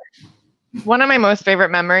one of my most favorite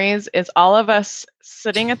memories is all of us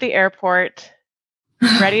sitting at the airport,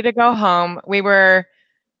 ready to go home. We were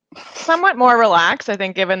somewhat more relaxed, I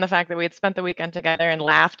think, given the fact that we had spent the weekend together and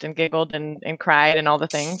laughed and giggled and cried and all the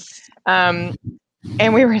things. And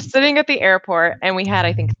we were sitting at the airport, and we had,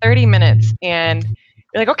 I think, 30 minutes, and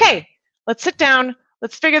we're like, okay, let's sit down.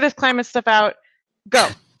 Let's figure this climate stuff out. Go.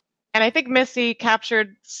 And I think Missy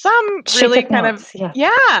captured some really kind of,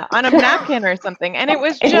 on a napkin or something. And it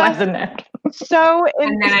was just so,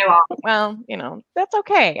 and then I lost. Well, that's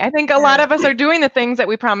okay. I think a lot of us are doing the things that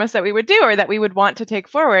we promised that we would do or that we would want to take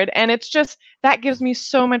forward. And it's just, that gives me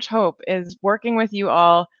so much hope, is working with you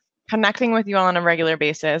all, connecting with you all on a regular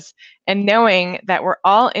basis, and knowing that we're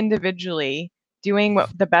all individually doing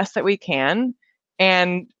the best that we can.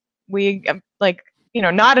 And we,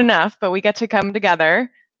 not enough, but we get to come together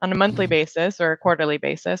on a monthly basis or a quarterly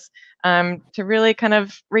basis to really kind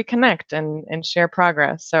of reconnect and share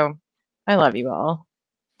progress. So I love you all.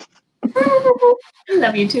 I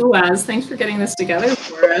love you too, Waz. Thanks for getting this together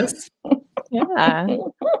for us. Yeah,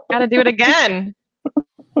 gotta do it again.